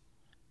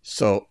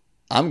 So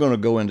I'm going to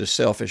go into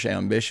selfish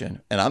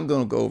ambition, and I'm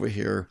going to go over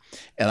here,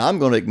 and I'm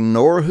going to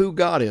ignore who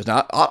God is.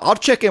 Now, I'll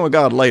check in with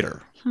God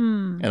later,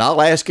 and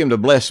I'll ask him to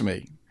bless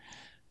me.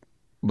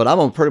 But I'm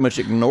going to pretty much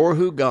ignore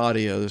who God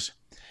is,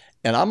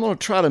 and I'm going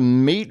to try to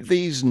meet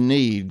these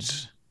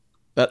needs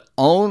that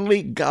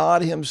only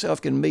God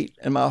himself can meet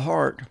in my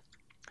heart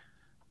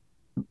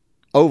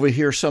over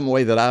here some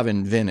way that I've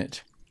invented.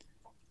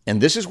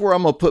 And this is where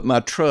I'm going to put my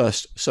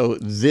trust. So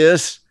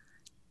this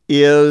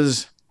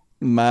is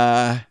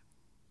my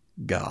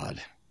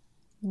God.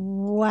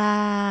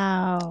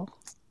 Wow.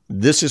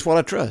 This is what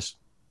I trust.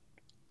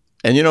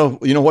 And you know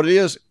what it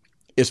is?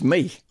 It's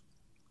me.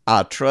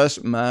 I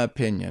trust my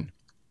opinion,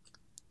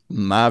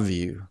 my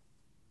view,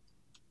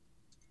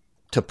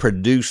 to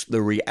produce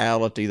the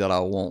reality that I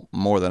want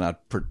more than I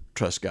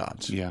trust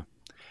God's. Yeah.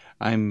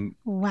 I'm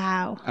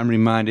Wow.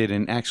 reminded,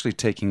 and actually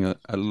taking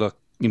a look,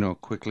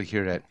 quickly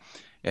here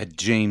at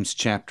James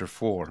chapter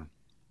 4.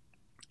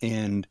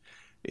 And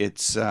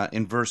it's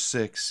in verse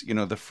 6,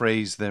 the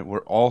phrase that we're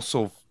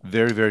also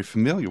very, very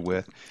familiar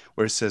with,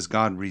 where it says,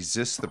 God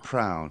resists the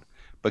proud,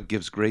 but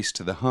gives grace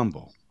to the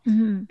humble.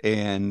 Mm-hmm.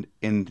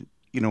 And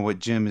what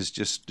Jim has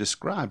just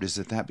described is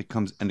that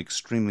becomes an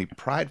extremely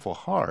prideful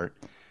heart,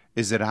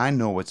 is that I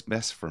know what's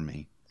best for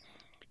me.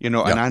 And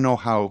I know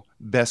how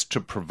best to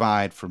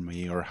provide for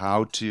me, or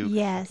how to,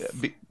 Yes.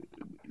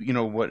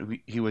 What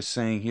he was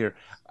saying here,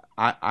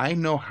 I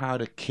know how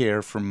to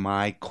care for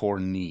my core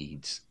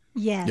needs.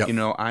 Yes.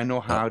 Yep. I know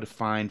how to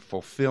find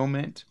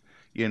fulfillment.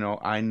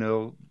 I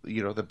know,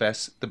 the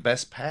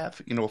best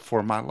path,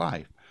 for my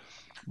life.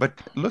 But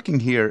looking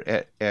here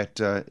at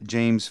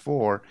James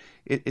 4,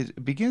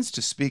 it begins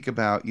to speak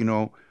about,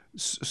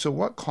 so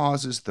what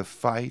causes the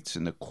fights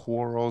and the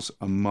quarrels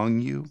among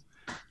you?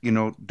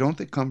 Don't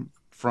they come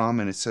from,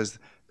 and it says,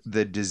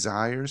 the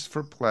desires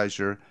for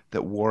pleasure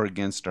that war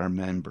against our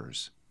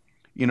members?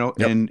 Yep.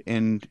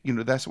 And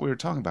that's what we were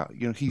talking about.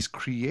 He's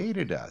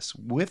created us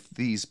with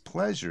these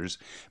pleasures,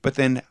 but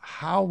then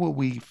how will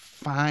we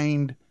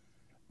find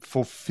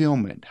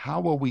fulfillment?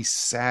 How will we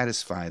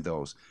satisfy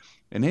those?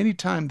 And any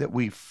time that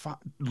we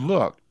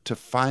look to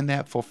find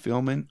that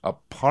fulfillment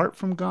apart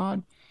from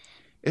God,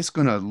 it's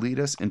going to lead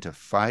us into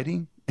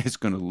fighting. It's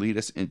going to lead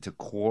us into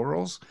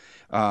quarrels.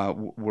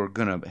 We're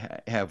going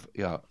to have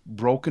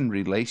broken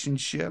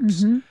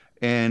relationships.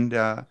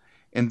 Mm-hmm.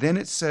 And then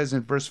it says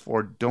in verse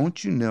 4,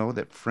 don't you know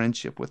that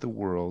friendship with the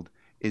world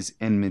is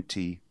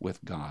enmity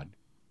with God?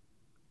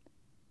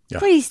 Yeah.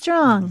 Pretty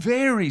strong.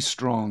 Very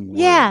strong words.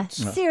 Yeah,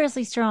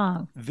 seriously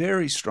strong.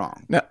 Very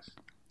strong. Now,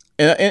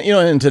 and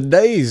in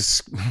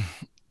today's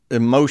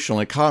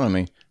emotional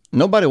economy,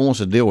 nobody wants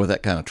to deal with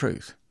that kind of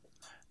truth.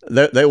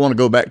 They want to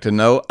go back to,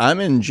 no, I'm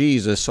in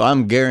Jesus, so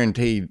I'm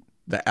guaranteed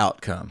the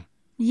outcome.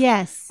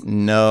 Yes.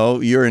 No,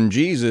 you're in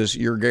Jesus,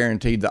 you're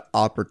guaranteed the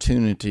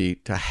opportunity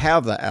to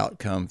have the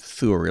outcome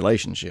through a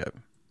relationship.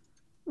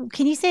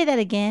 Can you say that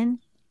again?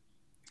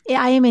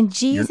 I am in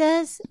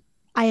Jesus.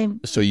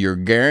 So you're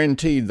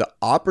guaranteed the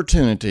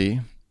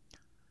opportunity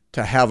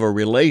to have a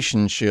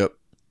relationship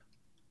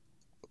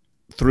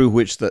through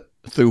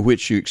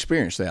which you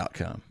experience the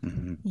outcome.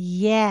 Mm-hmm.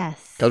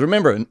 Yes. Because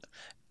remember,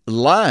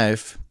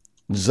 life,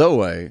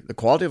 Zoe, the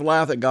quality of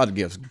life that God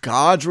gives,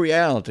 God's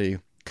reality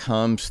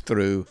comes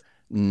through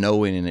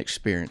knowing and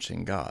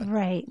experiencing God.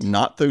 Right.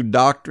 Not through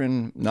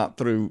doctrine, not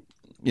through,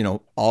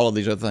 all of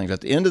these other things.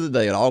 At the end of the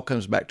day, it all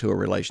comes back to a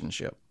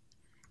relationship.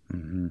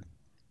 Mm-hmm.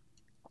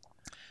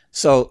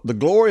 So the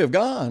glory of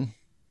God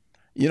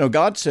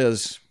God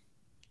says,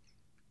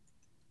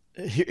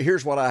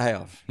 here's what I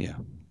have. Yeah.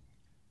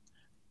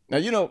 Now,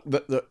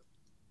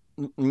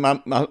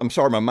 I'm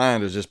sorry, my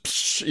mind is just,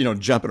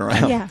 jumping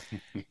around.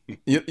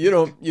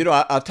 Yeah.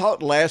 I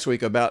talked last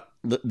week about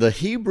the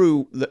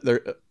Hebrew,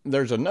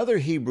 there's another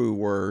Hebrew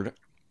word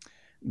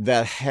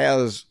that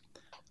has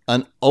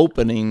an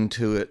opening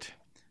to it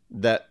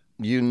that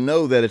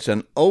that it's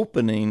an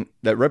opening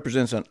that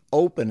represents an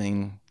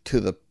opening to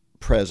the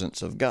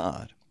presence of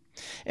God.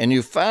 And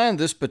you find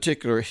this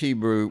particular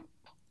Hebrew,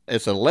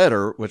 it's a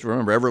letter, which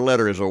remember, every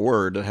letter is a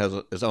word that has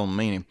its own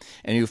meaning.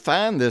 And you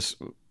find this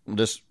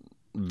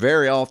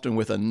very often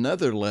with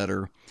another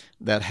letter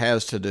that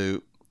has to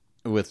do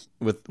with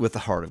the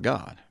heart of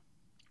God.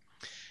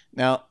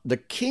 Now, the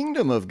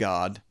kingdom of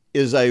God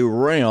is a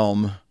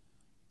realm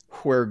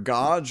where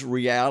God's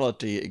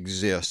reality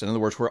exists. In other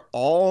words, where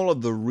all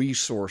of the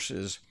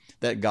resources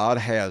that God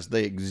has,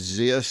 they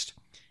exist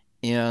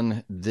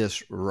in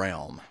this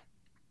realm.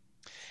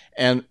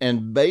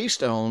 And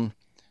based on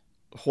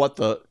what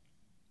the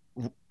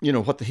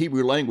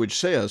Hebrew language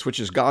says, which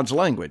is God's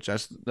language,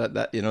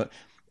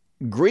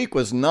 Greek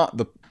is not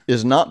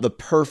the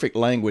perfect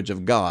language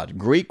of God.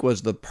 Greek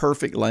was the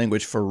perfect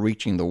language for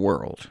reaching the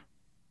world.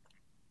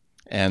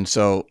 And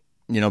so,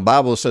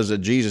 Bible says that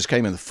Jesus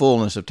came in the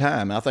fullness of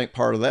time. And I think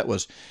part of that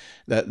was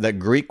that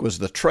Greek was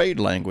the trade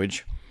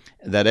language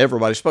that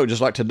everybody spoke.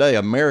 Just like today,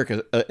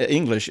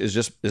 English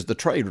is the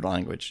trade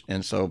language.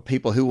 And so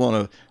people who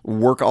want to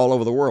work all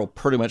over the world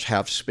pretty much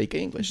have to speak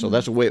English. Mm-hmm. So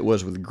that's the way it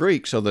was with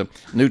Greek. So the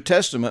New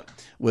Testament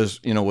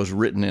was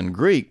written in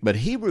Greek, but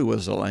Hebrew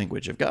was the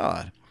language of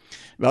God.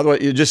 By the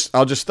way,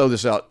 I'll just throw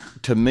this out.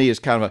 To me, it's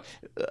kind of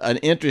an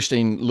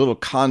interesting little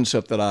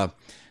concept that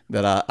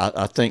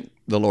I think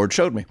the Lord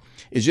showed me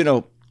is,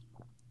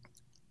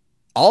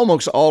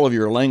 almost all of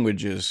your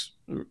languages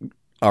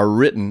are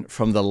written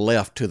from the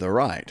left to the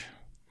right.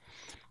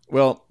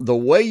 Well, the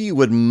way you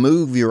would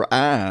move your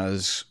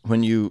eyes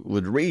when you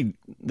would read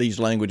these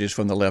languages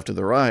from the left to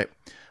the right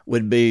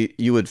would be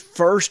you would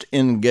first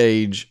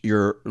engage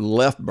your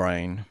left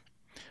brain,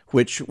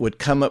 which would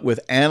come up with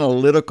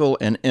analytical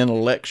and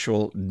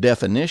intellectual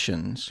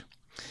definitions.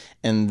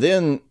 And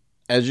then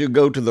as you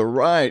go to the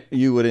right,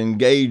 you would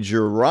engage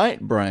your right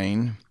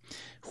brain,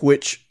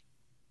 which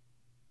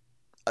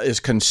is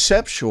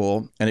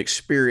conceptual and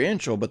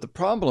experiential. But the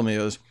problem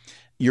is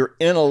your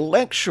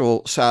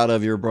intellectual side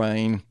of your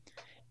brain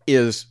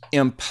is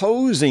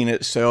imposing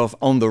itself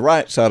on the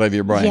right side of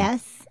your brain.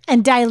 Yes.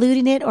 And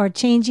diluting it or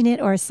changing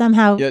it or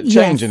somehow. Yeah,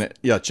 changing it.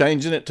 Yeah,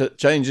 changing it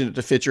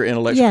to fit your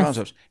intellectual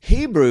concepts.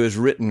 Hebrew is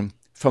written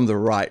from the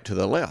right to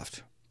the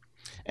left.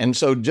 And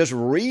so just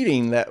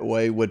reading that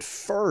way would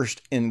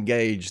first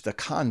engage the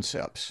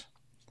concepts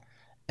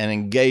and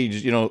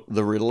engage,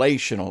 the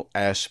relational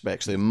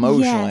aspects, the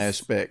emotional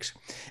aspects.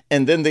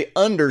 And then the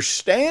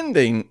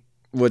understanding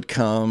would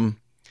come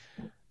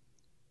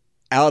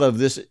out of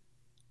this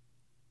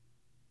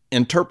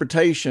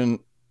interpretation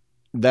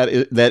that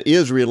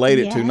is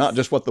related to not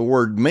just what the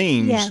word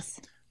means,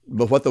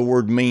 but what the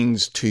word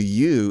means to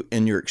you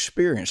in your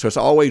experience. So it's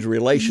always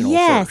relational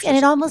first. And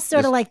it almost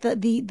sort of like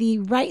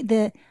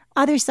the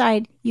other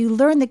side, you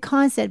learn the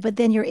concept, but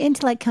then your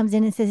intellect comes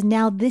in and says,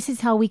 now this is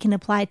how we can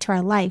apply it to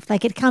our life.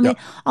 Like it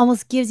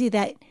almost gives you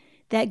that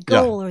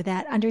goal or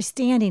that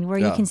understanding where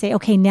you can say,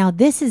 okay, now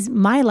this is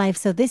my life,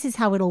 so this is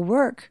how it'll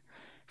work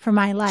for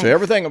my life. So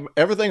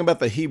everything about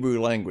the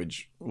Hebrew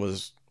language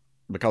was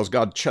because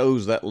God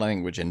chose that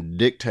language and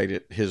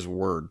dictated his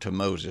word to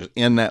Moses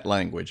in that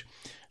language,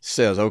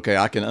 says, okay,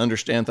 I can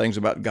understand things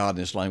about God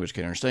in this language,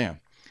 can't understand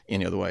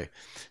any other way.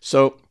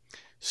 So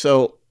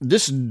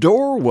this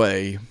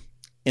doorway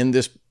in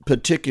this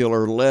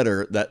particular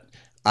letter that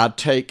I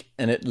take,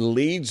 and it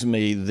leads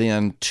me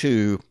then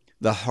to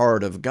the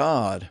heart of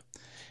God,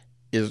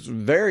 is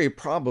very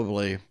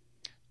probably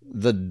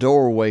the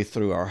doorway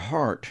through our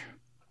heart,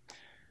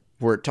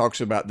 where it talks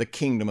about the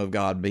kingdom of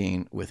God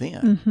being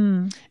within.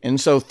 Mm-hmm.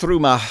 And so through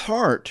my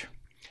heart,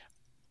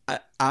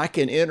 I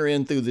can enter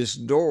in through this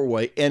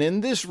doorway, and in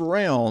this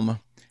realm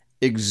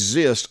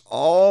exists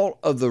all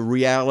of the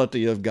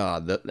reality of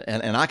God,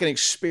 and I can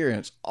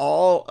experience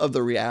all of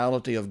the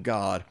reality of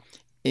God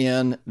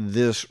in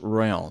this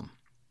realm.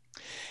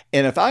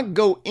 And if I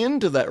go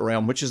into that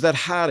realm, which is that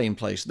hiding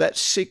place, that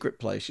secret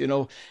place,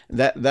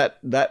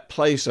 that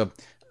place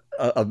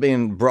of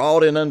being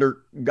brought in under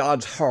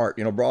God's heart,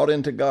 brought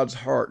into God's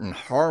heart and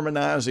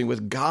harmonizing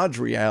with God's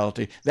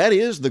reality, that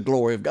is the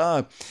glory of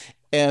God.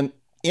 And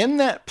in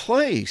that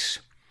place,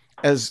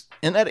 as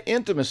in that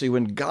intimacy,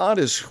 when God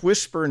is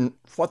whispering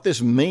what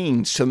this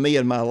means to me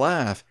in my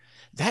life,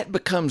 that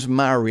becomes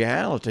my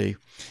reality.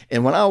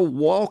 And when I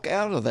walk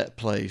out of that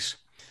place,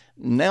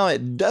 now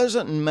it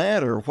doesn't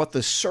matter what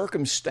the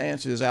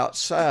circumstances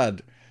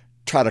outside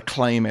try to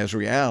claim as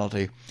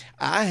reality.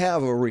 I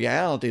have a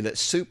reality that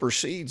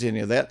supersedes any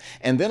of that.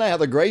 And then I have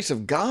the grace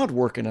of God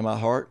working in my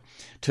heart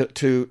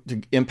to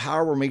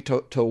empower me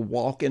to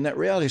walk in that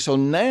reality. So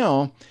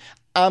now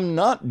I'm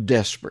not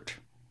desperate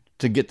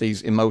to get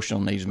these emotional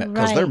needs met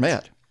because they're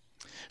met.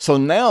 So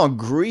now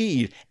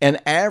greed and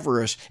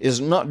avarice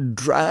is not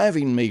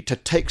driving me to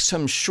take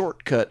some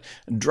shortcut,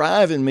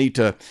 driving me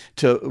to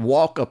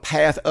walk a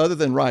path other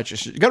than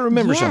righteousness. You got to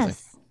remember something.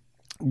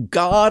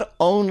 God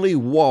only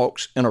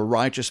walks in a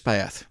righteous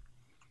path.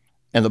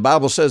 And the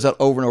Bible says that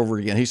over and over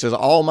again. He says,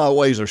 all my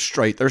ways are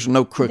straight. There's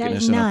no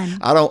crookedness in them.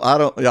 I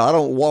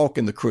don't walk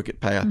in the crooked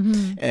path.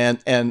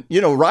 And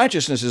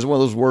righteousness is one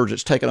of those words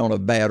that's taken on a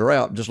bad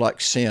route, just like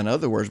sin, in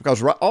other words,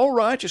 because all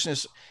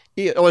righteousness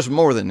it's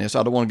more than this.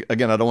 I don't want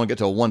to get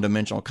to a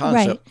one-dimensional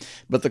concept,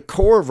 but the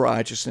core of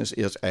righteousness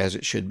is as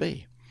it should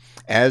be.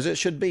 As it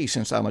should be,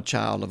 since I'm a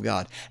child of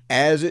God.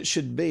 As it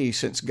should be,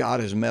 since God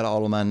has met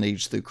all of my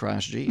needs through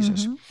Christ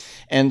Jesus.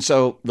 And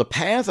so the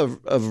path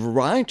of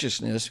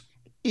righteousness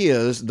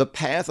is the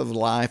path of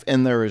life,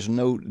 and there is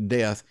no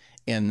death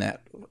in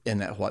that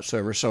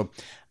whatsoever. So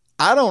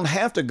I don't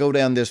have to go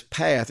down this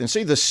path. And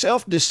see, the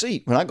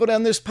self-deceit, when I go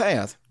down this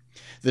path,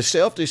 the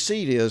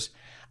self-deceit is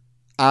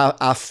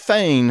I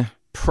feign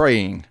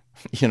praying,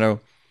 In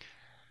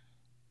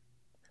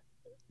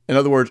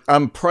other words,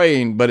 I'm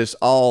praying, but it's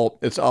all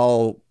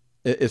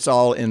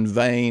in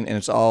vain, and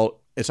it's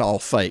all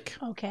fake.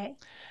 Okay.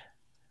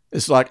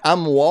 It's like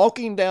I'm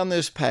walking down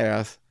this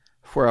path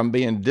where I'm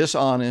being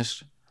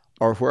dishonest,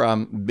 or where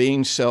I'm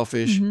being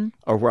selfish,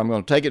 or where I'm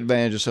going to take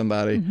advantage of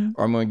somebody,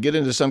 or I'm going to get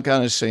into some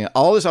kind of sin.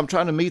 All this, I'm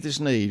trying to meet this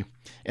need,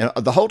 and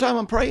the whole time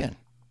I'm praying.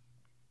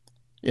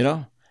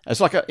 It's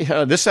like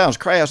this sounds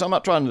crass. I'm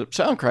not trying to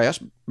sound crass,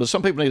 but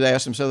some people need to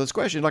ask themselves this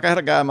question. Like I had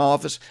a guy in my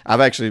office. I've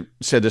actually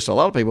said this to a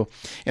lot of people,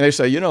 and they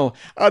say,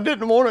 I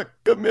didn't want to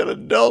commit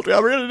adultery. I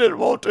really didn't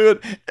want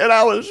to, and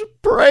I was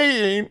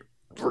praying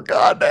for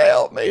God to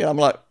help me. I'm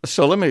like,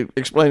 so let me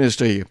explain this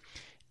to you.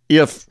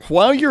 If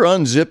while you're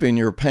unzipping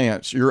your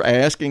pants, you're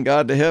asking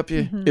God to help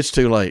you, it's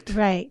too late.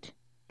 Right.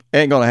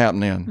 Ain't going to happen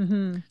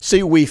then.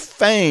 See, we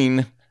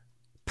feign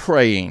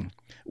praying.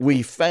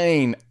 We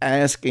feign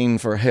asking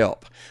for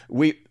help.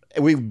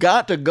 We've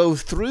got to go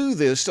through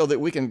this so that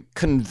we can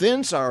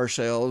convince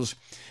ourselves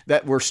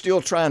that we're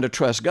still trying to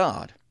trust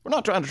God. We're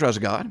not trying to trust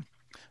God.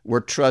 We're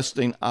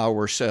trusting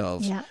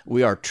ourselves. Yeah.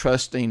 We are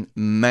trusting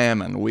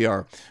mammon. We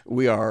are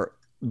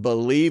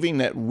believing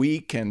that we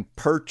can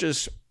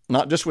purchase,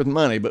 not just with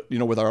money, but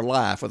with our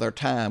life, with our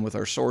time, with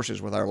our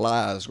sources, with our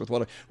lives, with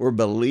what we're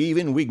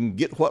believing we can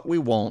get what we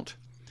want,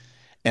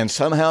 and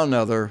somehow or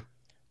another,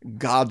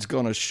 God's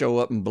going to show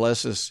up and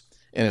bless us,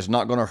 and it's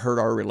not going to hurt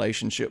our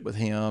relationship with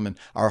Him, and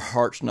our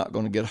heart's not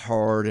going to get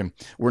hard, and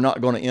we're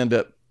not going to end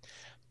up,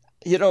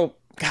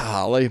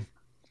 golly.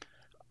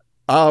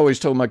 I always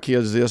told my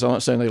kids this. I'm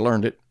not saying they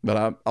learned it, but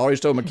I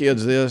always told my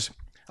kids this.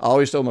 I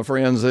always told my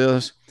friends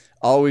this.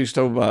 I always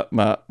told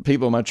my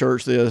people in my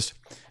church this.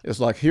 It's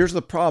like, here's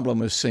the problem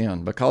with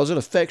sin. Because it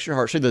affects your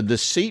heart. See, the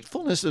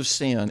deceitfulness of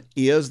sin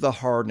is the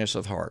hardness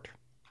of heart.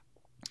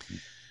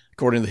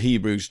 According to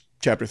Hebrews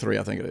chapter 3,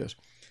 I think it is.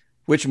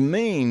 Which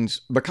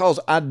means, because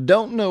I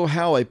don't know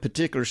how a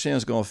particular sin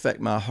is going to affect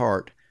my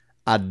heart,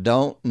 I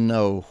don't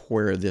know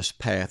where this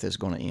path is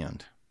going to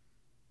end.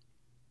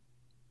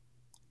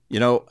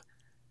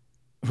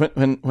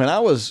 When I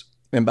was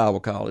in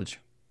Bible college,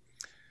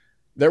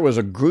 there was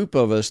a group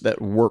of us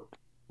that worked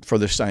for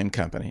the same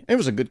company. It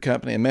was a good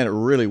company, and man, it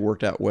really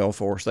worked out well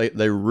for us.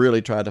 They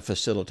really tried to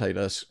facilitate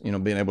us,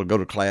 being able to go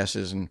to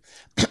classes and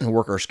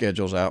work our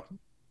schedules out.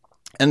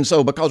 And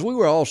so, because we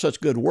were all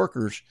such good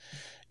workers,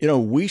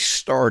 we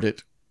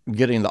started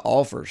getting the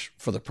offers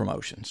for the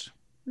promotions.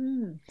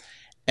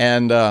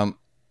 And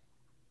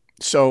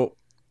so,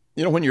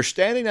 when you're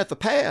standing at the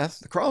path,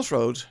 the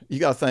crossroads, you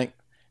got to think.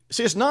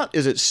 See, it's not,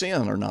 is it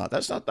sin or not?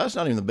 That's not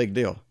even the big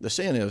deal. The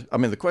sin is,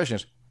 the question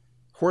is,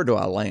 where do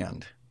I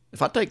land?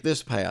 If I take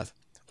this path,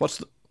 what's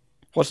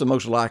the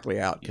most likely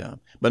outcome?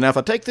 But now if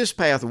I take this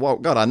path and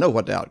walk, God, I know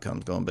what the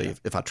outcome's going to be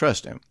if I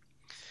trust Him.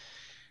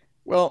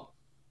 Well,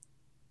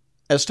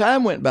 as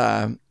time went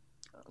by,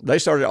 they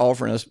started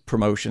offering us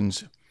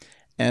promotions.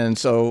 And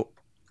so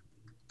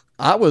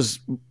I was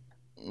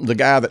the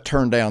guy that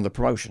turned down the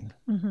promotion.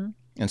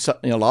 And so,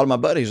 a lot of my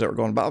buddies that were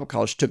going to Bible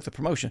college took the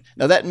promotion.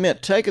 Now, that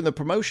meant taking the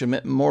promotion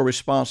meant more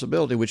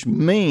responsibility, which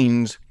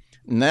means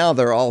now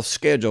they're all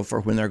scheduled for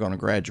when they're going to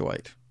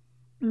graduate.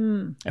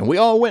 And we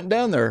all went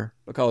down there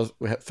because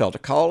we felt a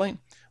calling.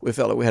 We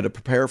felt that we had to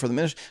prepare for the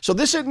ministry. So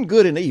this isn't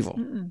good and evil.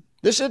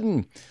 This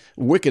isn't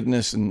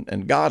wickedness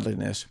and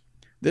godliness.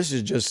 This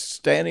is just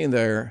standing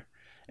there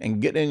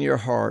and getting in your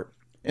heart.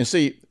 And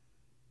see,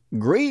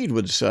 greed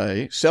would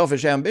say,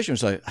 selfish ambition would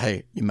say,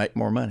 hey, you make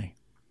more money.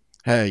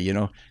 Hey,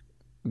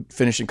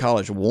 finishing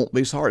college won't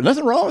be so hard.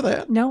 Nothing wrong with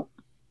that. No.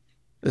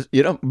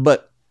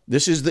 But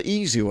this is the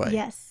easy way.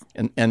 Yes.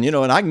 And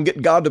I can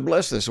get God to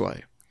bless this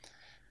way.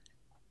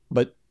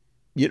 But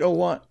you know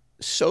what?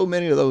 So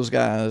many of those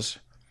guys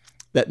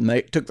that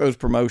took those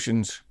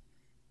promotions,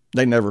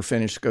 they never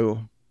finished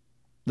school.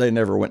 They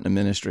never went into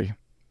ministry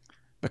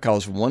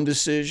because one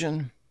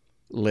decision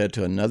led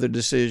to another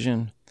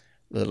decision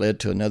that led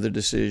to another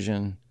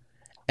decision.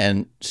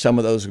 And some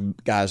of those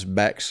guys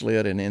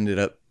backslid and ended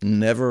up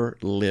never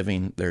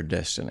living their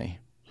destiny.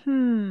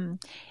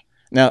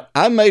 Now,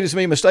 I made as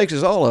many mistakes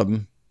as all of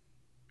them,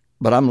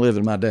 but I'm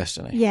living my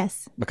destiny.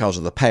 Yes. Because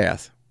of the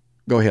path.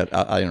 Go ahead.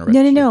 I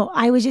interrupted No. you.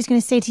 I was just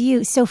going to say to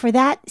you, so for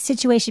that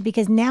situation,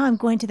 because now I'm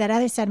going to that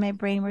other side of my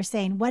brain, we're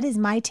saying, what is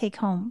my take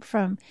home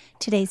from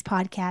today's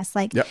podcast?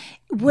 Like,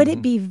 would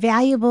it be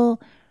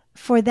valuable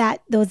for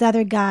those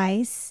other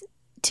guys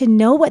to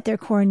know what their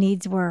core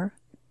needs were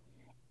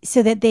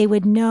so that they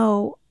would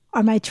know,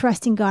 am I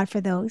trusting God for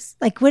those?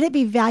 Like, would it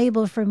be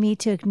valuable for me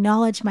to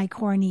acknowledge my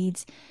core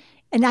needs?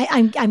 And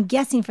I'm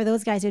guessing for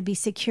those guys, it would be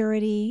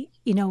security,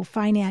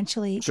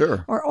 financially.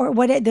 Sure. Or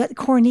what the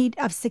core need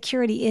of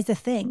security is a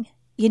thing.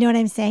 You know what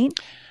I'm saying?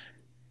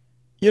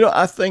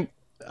 I think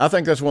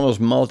that's one of those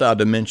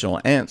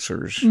multidimensional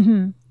answers.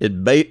 Mm-hmm.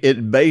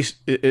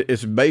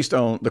 It's based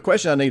on the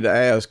question I need to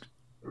ask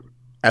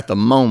at the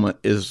moment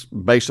is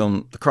based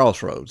on the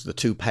crossroads, the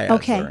two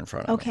paths that are in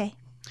front of me. Okay.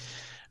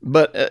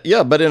 But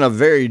but in a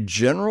very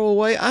general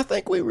way, I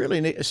think we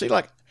really need see.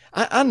 Like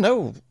I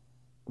know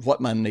what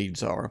my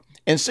needs are,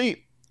 and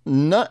see,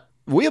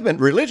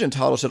 religion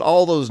taught us that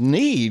all those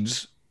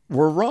needs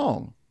were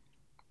wrong.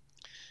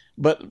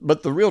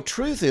 But the real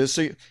truth is,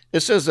 see, it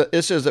says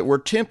that we're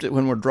tempted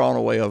when we're drawn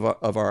away of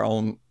our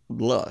own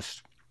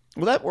lust.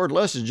 Well, that word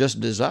lust is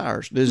just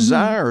desires.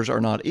 Desires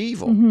are not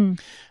evil,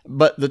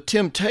 but the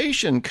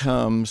temptation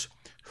comes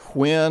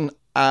when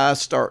I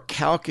start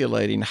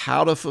calculating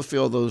how to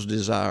fulfill those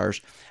desires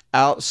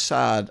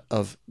outside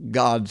of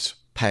God's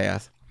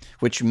path,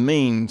 which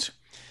means,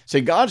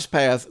 see, God's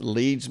path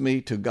leads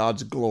me to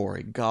God's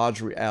glory, God's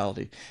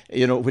reality,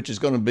 which is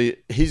going to be,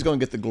 He's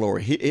going to get the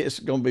glory. It's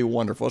going to be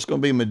wonderful. It's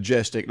going to be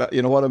majestic.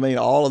 You know what I mean?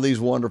 All of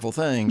these wonderful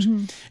things.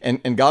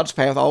 And God's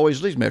path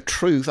always leads me.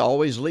 Truth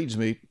always leads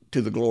me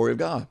to the glory of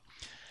God.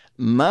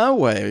 My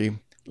way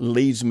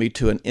leads me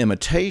to an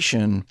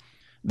imitation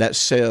that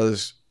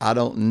says, I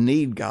don't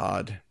need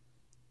God.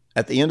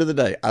 At the end of the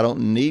day, I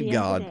don't need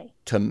God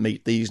to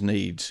meet these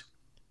needs.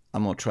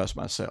 I'm going to trust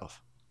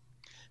myself.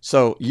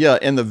 So,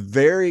 in the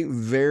very,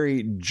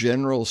 very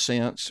general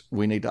sense,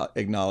 we need to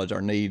acknowledge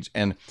our needs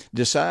and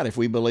decide if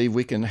we believe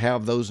we can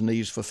have those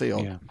needs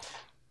fulfilled,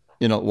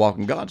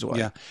 walking God's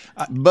way.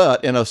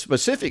 But in a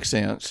specific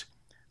sense,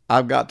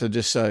 I've got to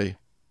just say,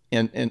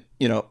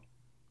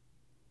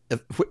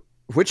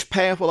 which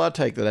path will I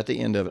take that at the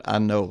end of it, I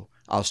know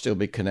I'll still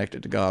be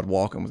connected to God,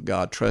 walking with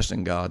God,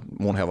 trusting God,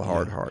 won't have a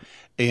hard heart.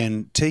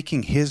 And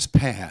taking His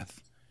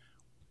path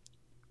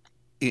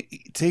in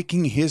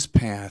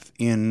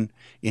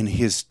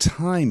His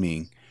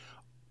timing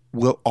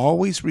will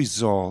always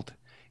result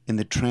in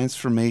the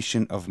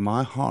transformation of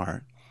my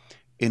heart,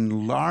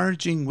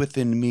 enlarging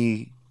within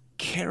me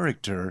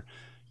character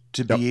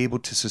to be able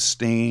to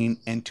sustain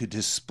and to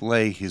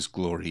display His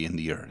glory in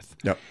the earth.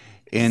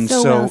 And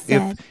so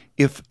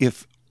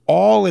if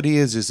all it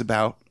is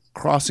about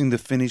crossing the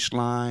finish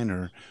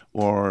line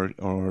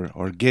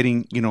or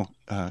getting,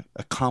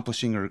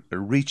 accomplishing or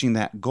reaching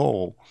that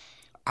goal,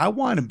 I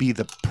want to be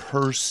the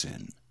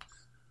person.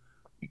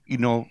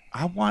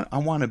 I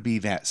want to be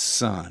that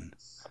son.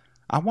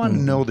 I want to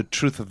know the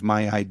truth of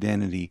my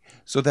identity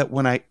so that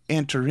when I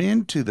enter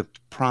into the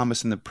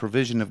promise and the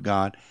provision of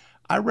God,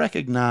 I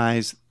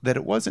recognize that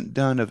it wasn't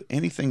done of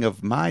anything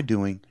of my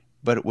doing,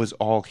 but it was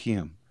all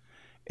Him.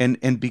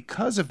 And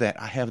because of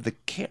that, I have the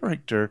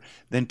character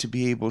then to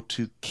be able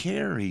to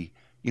carry,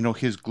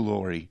 His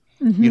glory,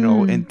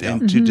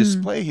 and to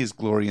display His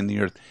glory in the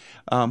earth.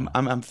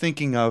 I'm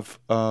thinking of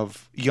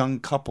young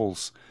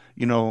couples,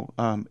 in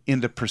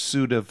the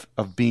pursuit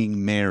of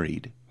being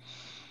married,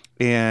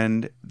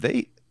 and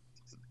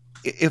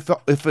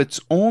if it's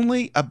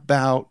only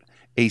about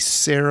a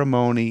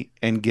ceremony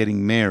and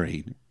getting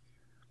married,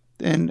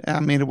 then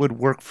it would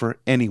work for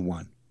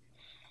anyone.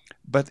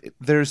 But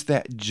there's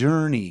that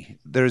journey,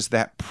 there's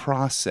that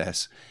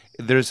process,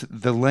 there's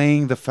the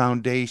laying the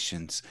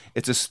foundations,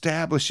 it's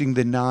establishing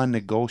the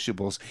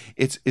non-negotiables,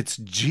 it's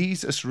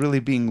Jesus really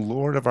being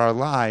Lord of our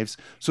lives,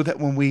 so that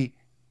when we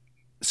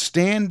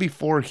stand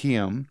before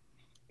Him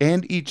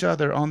and each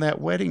other on that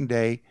wedding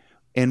day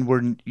and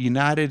we're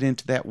united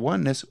into that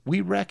oneness,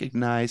 we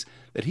recognize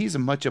that He's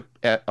as much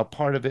a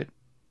part of it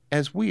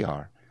as we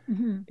are.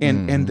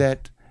 And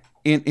that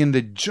in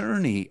the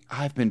journey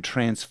I've been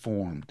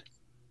transformed.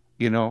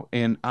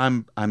 And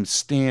I'm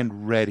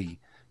stand ready,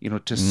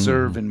 to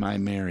serve in my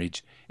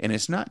marriage. And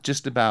it's not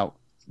just about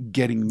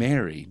getting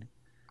married,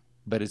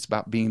 but it's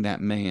about being that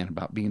man,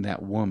 about being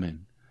that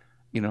woman,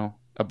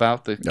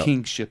 about the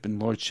kingship and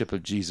lordship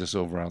of Jesus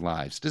over our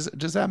lives.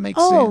 Does that make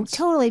sense? Oh,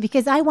 totally.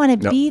 Because I want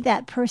to be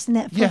that person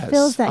that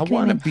fulfills that commitment. I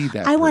want to be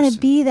that I want to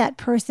be that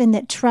person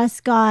that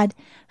trusts God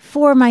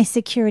for my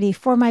security,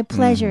 for my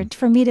pleasure,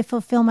 for me to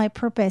fulfill my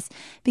purpose.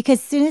 Because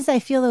as soon as I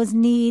feel those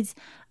needs,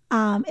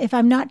 if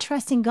I'm not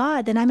trusting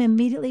God, then I'm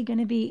immediately going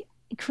to be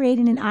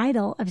creating an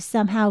idol of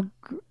somehow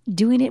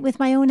doing it with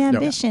my own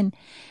ambition.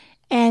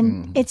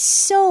 And it's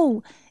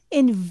so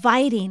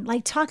inviting.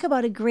 Like, talk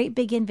about a great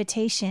big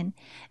invitation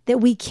that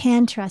we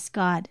can trust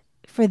God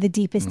for the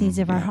deepest needs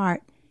of our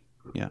heart.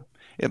 Yeah.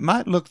 It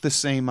might look the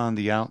same on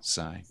the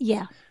outside.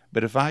 Yeah.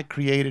 But if I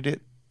created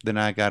it, then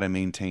I got to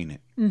maintain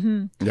it.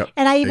 Yep.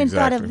 And I even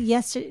thought of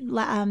exactly.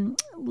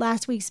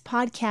 last week's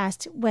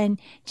podcast when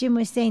Jim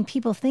was saying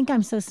people think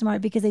I'm so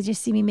smart because they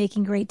just see me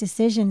making great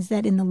decisions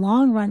that in the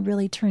long run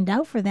really turned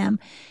out for them.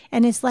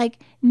 And it's like,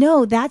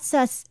 no, that's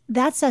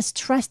us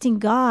trusting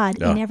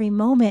God in every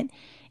moment.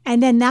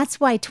 And then that's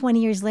why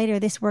 20 years later,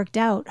 this worked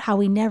out how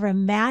we never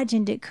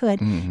imagined it could.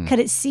 Because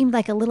it seemed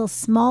like a little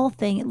small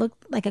thing. It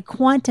looked like a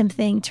quantum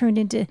thing turned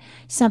into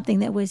something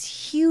that was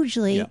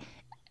hugely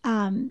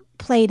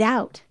played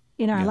out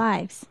in our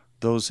lives.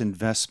 Those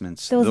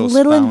investments, those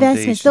little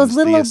investments, those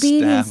little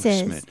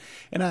obediences.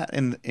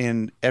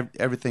 And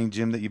everything,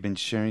 Jim, that you've been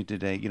sharing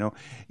today,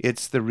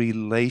 it's the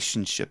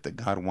relationship that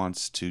God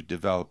wants to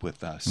develop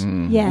with us.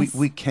 Yes.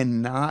 We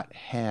cannot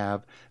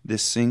have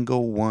this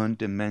single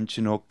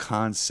one-dimensional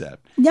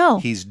concept. No.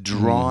 He's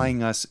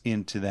drawing us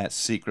into that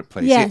secret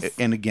place. Yes.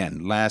 And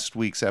again, last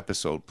week's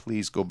episode,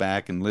 please go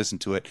back and listen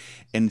to it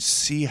and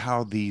see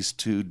how these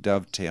two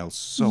dovetail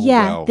so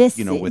well,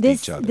 with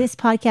each other. This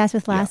podcast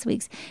with last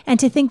week's. And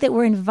to think that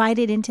we're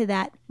invited into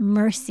that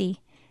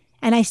mercy.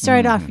 And I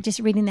started off just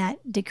reading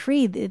that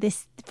decree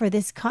for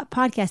this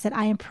podcast that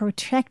I am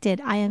protected,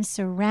 I am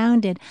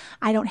surrounded.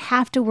 I don't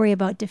have to worry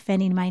about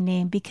defending my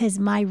name because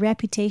my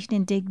reputation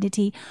and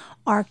dignity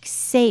are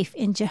safe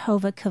in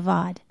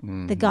Jehovah-Kavod,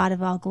 the God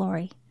of all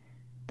glory.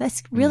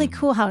 That's really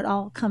cool how it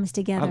all comes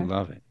together. I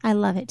love it. I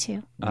love it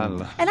too. I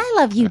love it. And I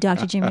love you,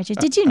 Dr. Jim Richards.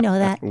 Did you know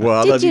that? Well,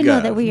 I Did love you you know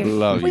guys. that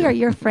we are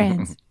your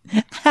friends?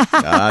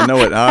 I know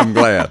it. I'm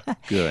glad.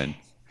 Good.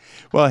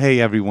 Well,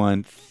 hey,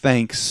 everyone.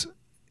 Thanks,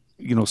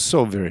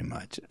 so very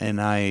much.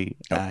 And I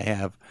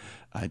have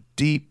a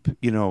deep,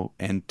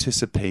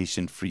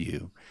 anticipation for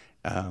you.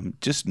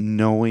 Just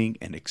knowing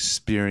and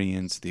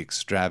experience the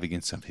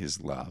extravagance of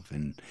his love.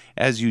 And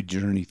as you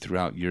journey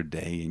throughout your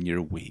day and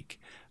your week,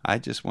 I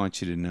just want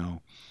you to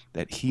know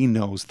that he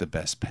knows the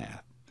best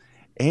path.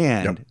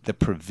 And the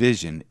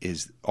provision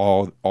is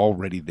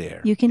already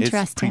there. You can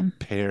trust him. It's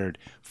prepared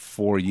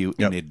for you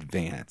in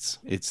advance.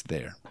 It's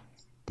there.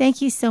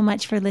 Thank you so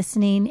much for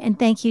listening. And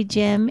thank you,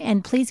 Jim.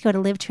 And please go to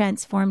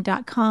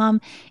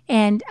livetransform.com.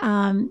 And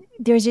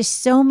there's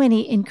just so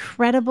many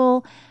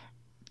incredible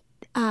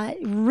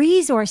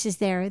resources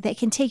there that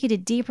can take you to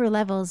deeper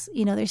levels.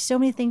 There's so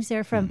many things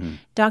there from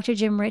Dr.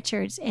 Jim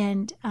Richards.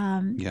 And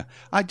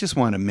I just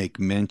want to make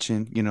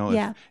mention,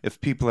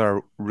 if people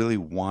are really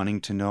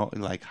wanting to know,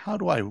 like, how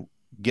do I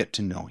get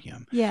to know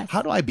him? Yes.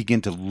 How do I begin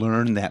to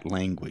learn that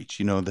language?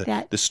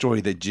 The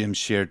story that Jim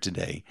shared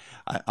today.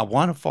 I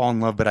want to fall in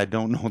love, but I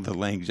don't know the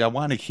language. I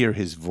want to hear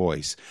his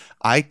voice.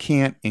 I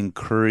can't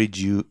encourage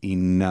you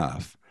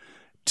enough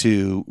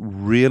to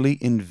really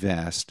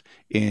invest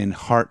in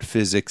Heart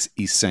Physics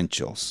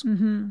Essentials.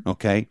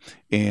 Okay?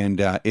 And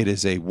it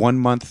is a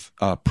 1-month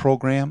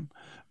program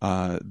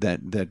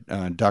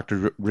that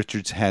Dr.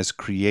 Richards has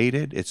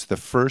created. It's the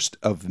first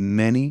of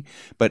many.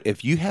 But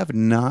if you have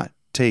not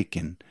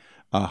taken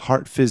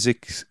Heart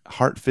Physics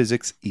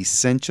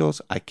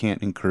Essentials, I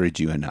can't encourage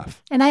you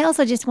enough. And I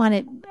also just want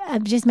to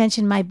just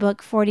mention my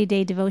book,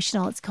 40-Day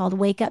Devotional. It's called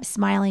Wake Up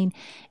Smiling.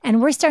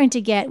 And we're starting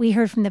to we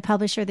heard from the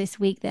publisher this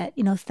week that,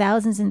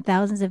 thousands and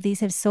thousands of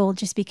these have sold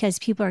just because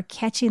people are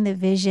catching the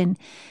vision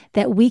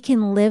that we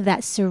can live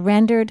that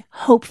surrendered,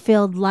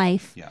 hope-filled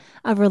life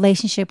of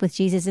relationship with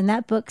Jesus. And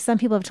that book, some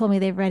people have told me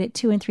they've read it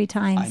 2 and 3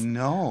 times. I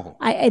know.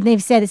 And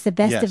they've said it's the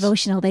best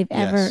devotional they've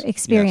ever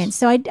experienced.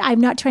 So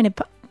I'm not trying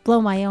to blow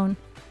my own,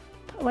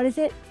 what is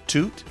it?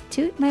 Toot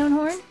my own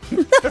horn?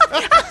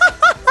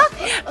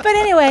 But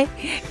anyway,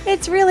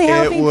 it's really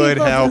helping people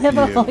to live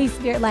a Holy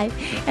Spirit life.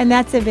 And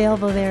that's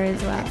available there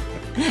as well.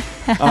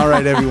 All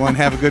right, everyone.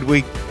 Have a good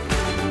week.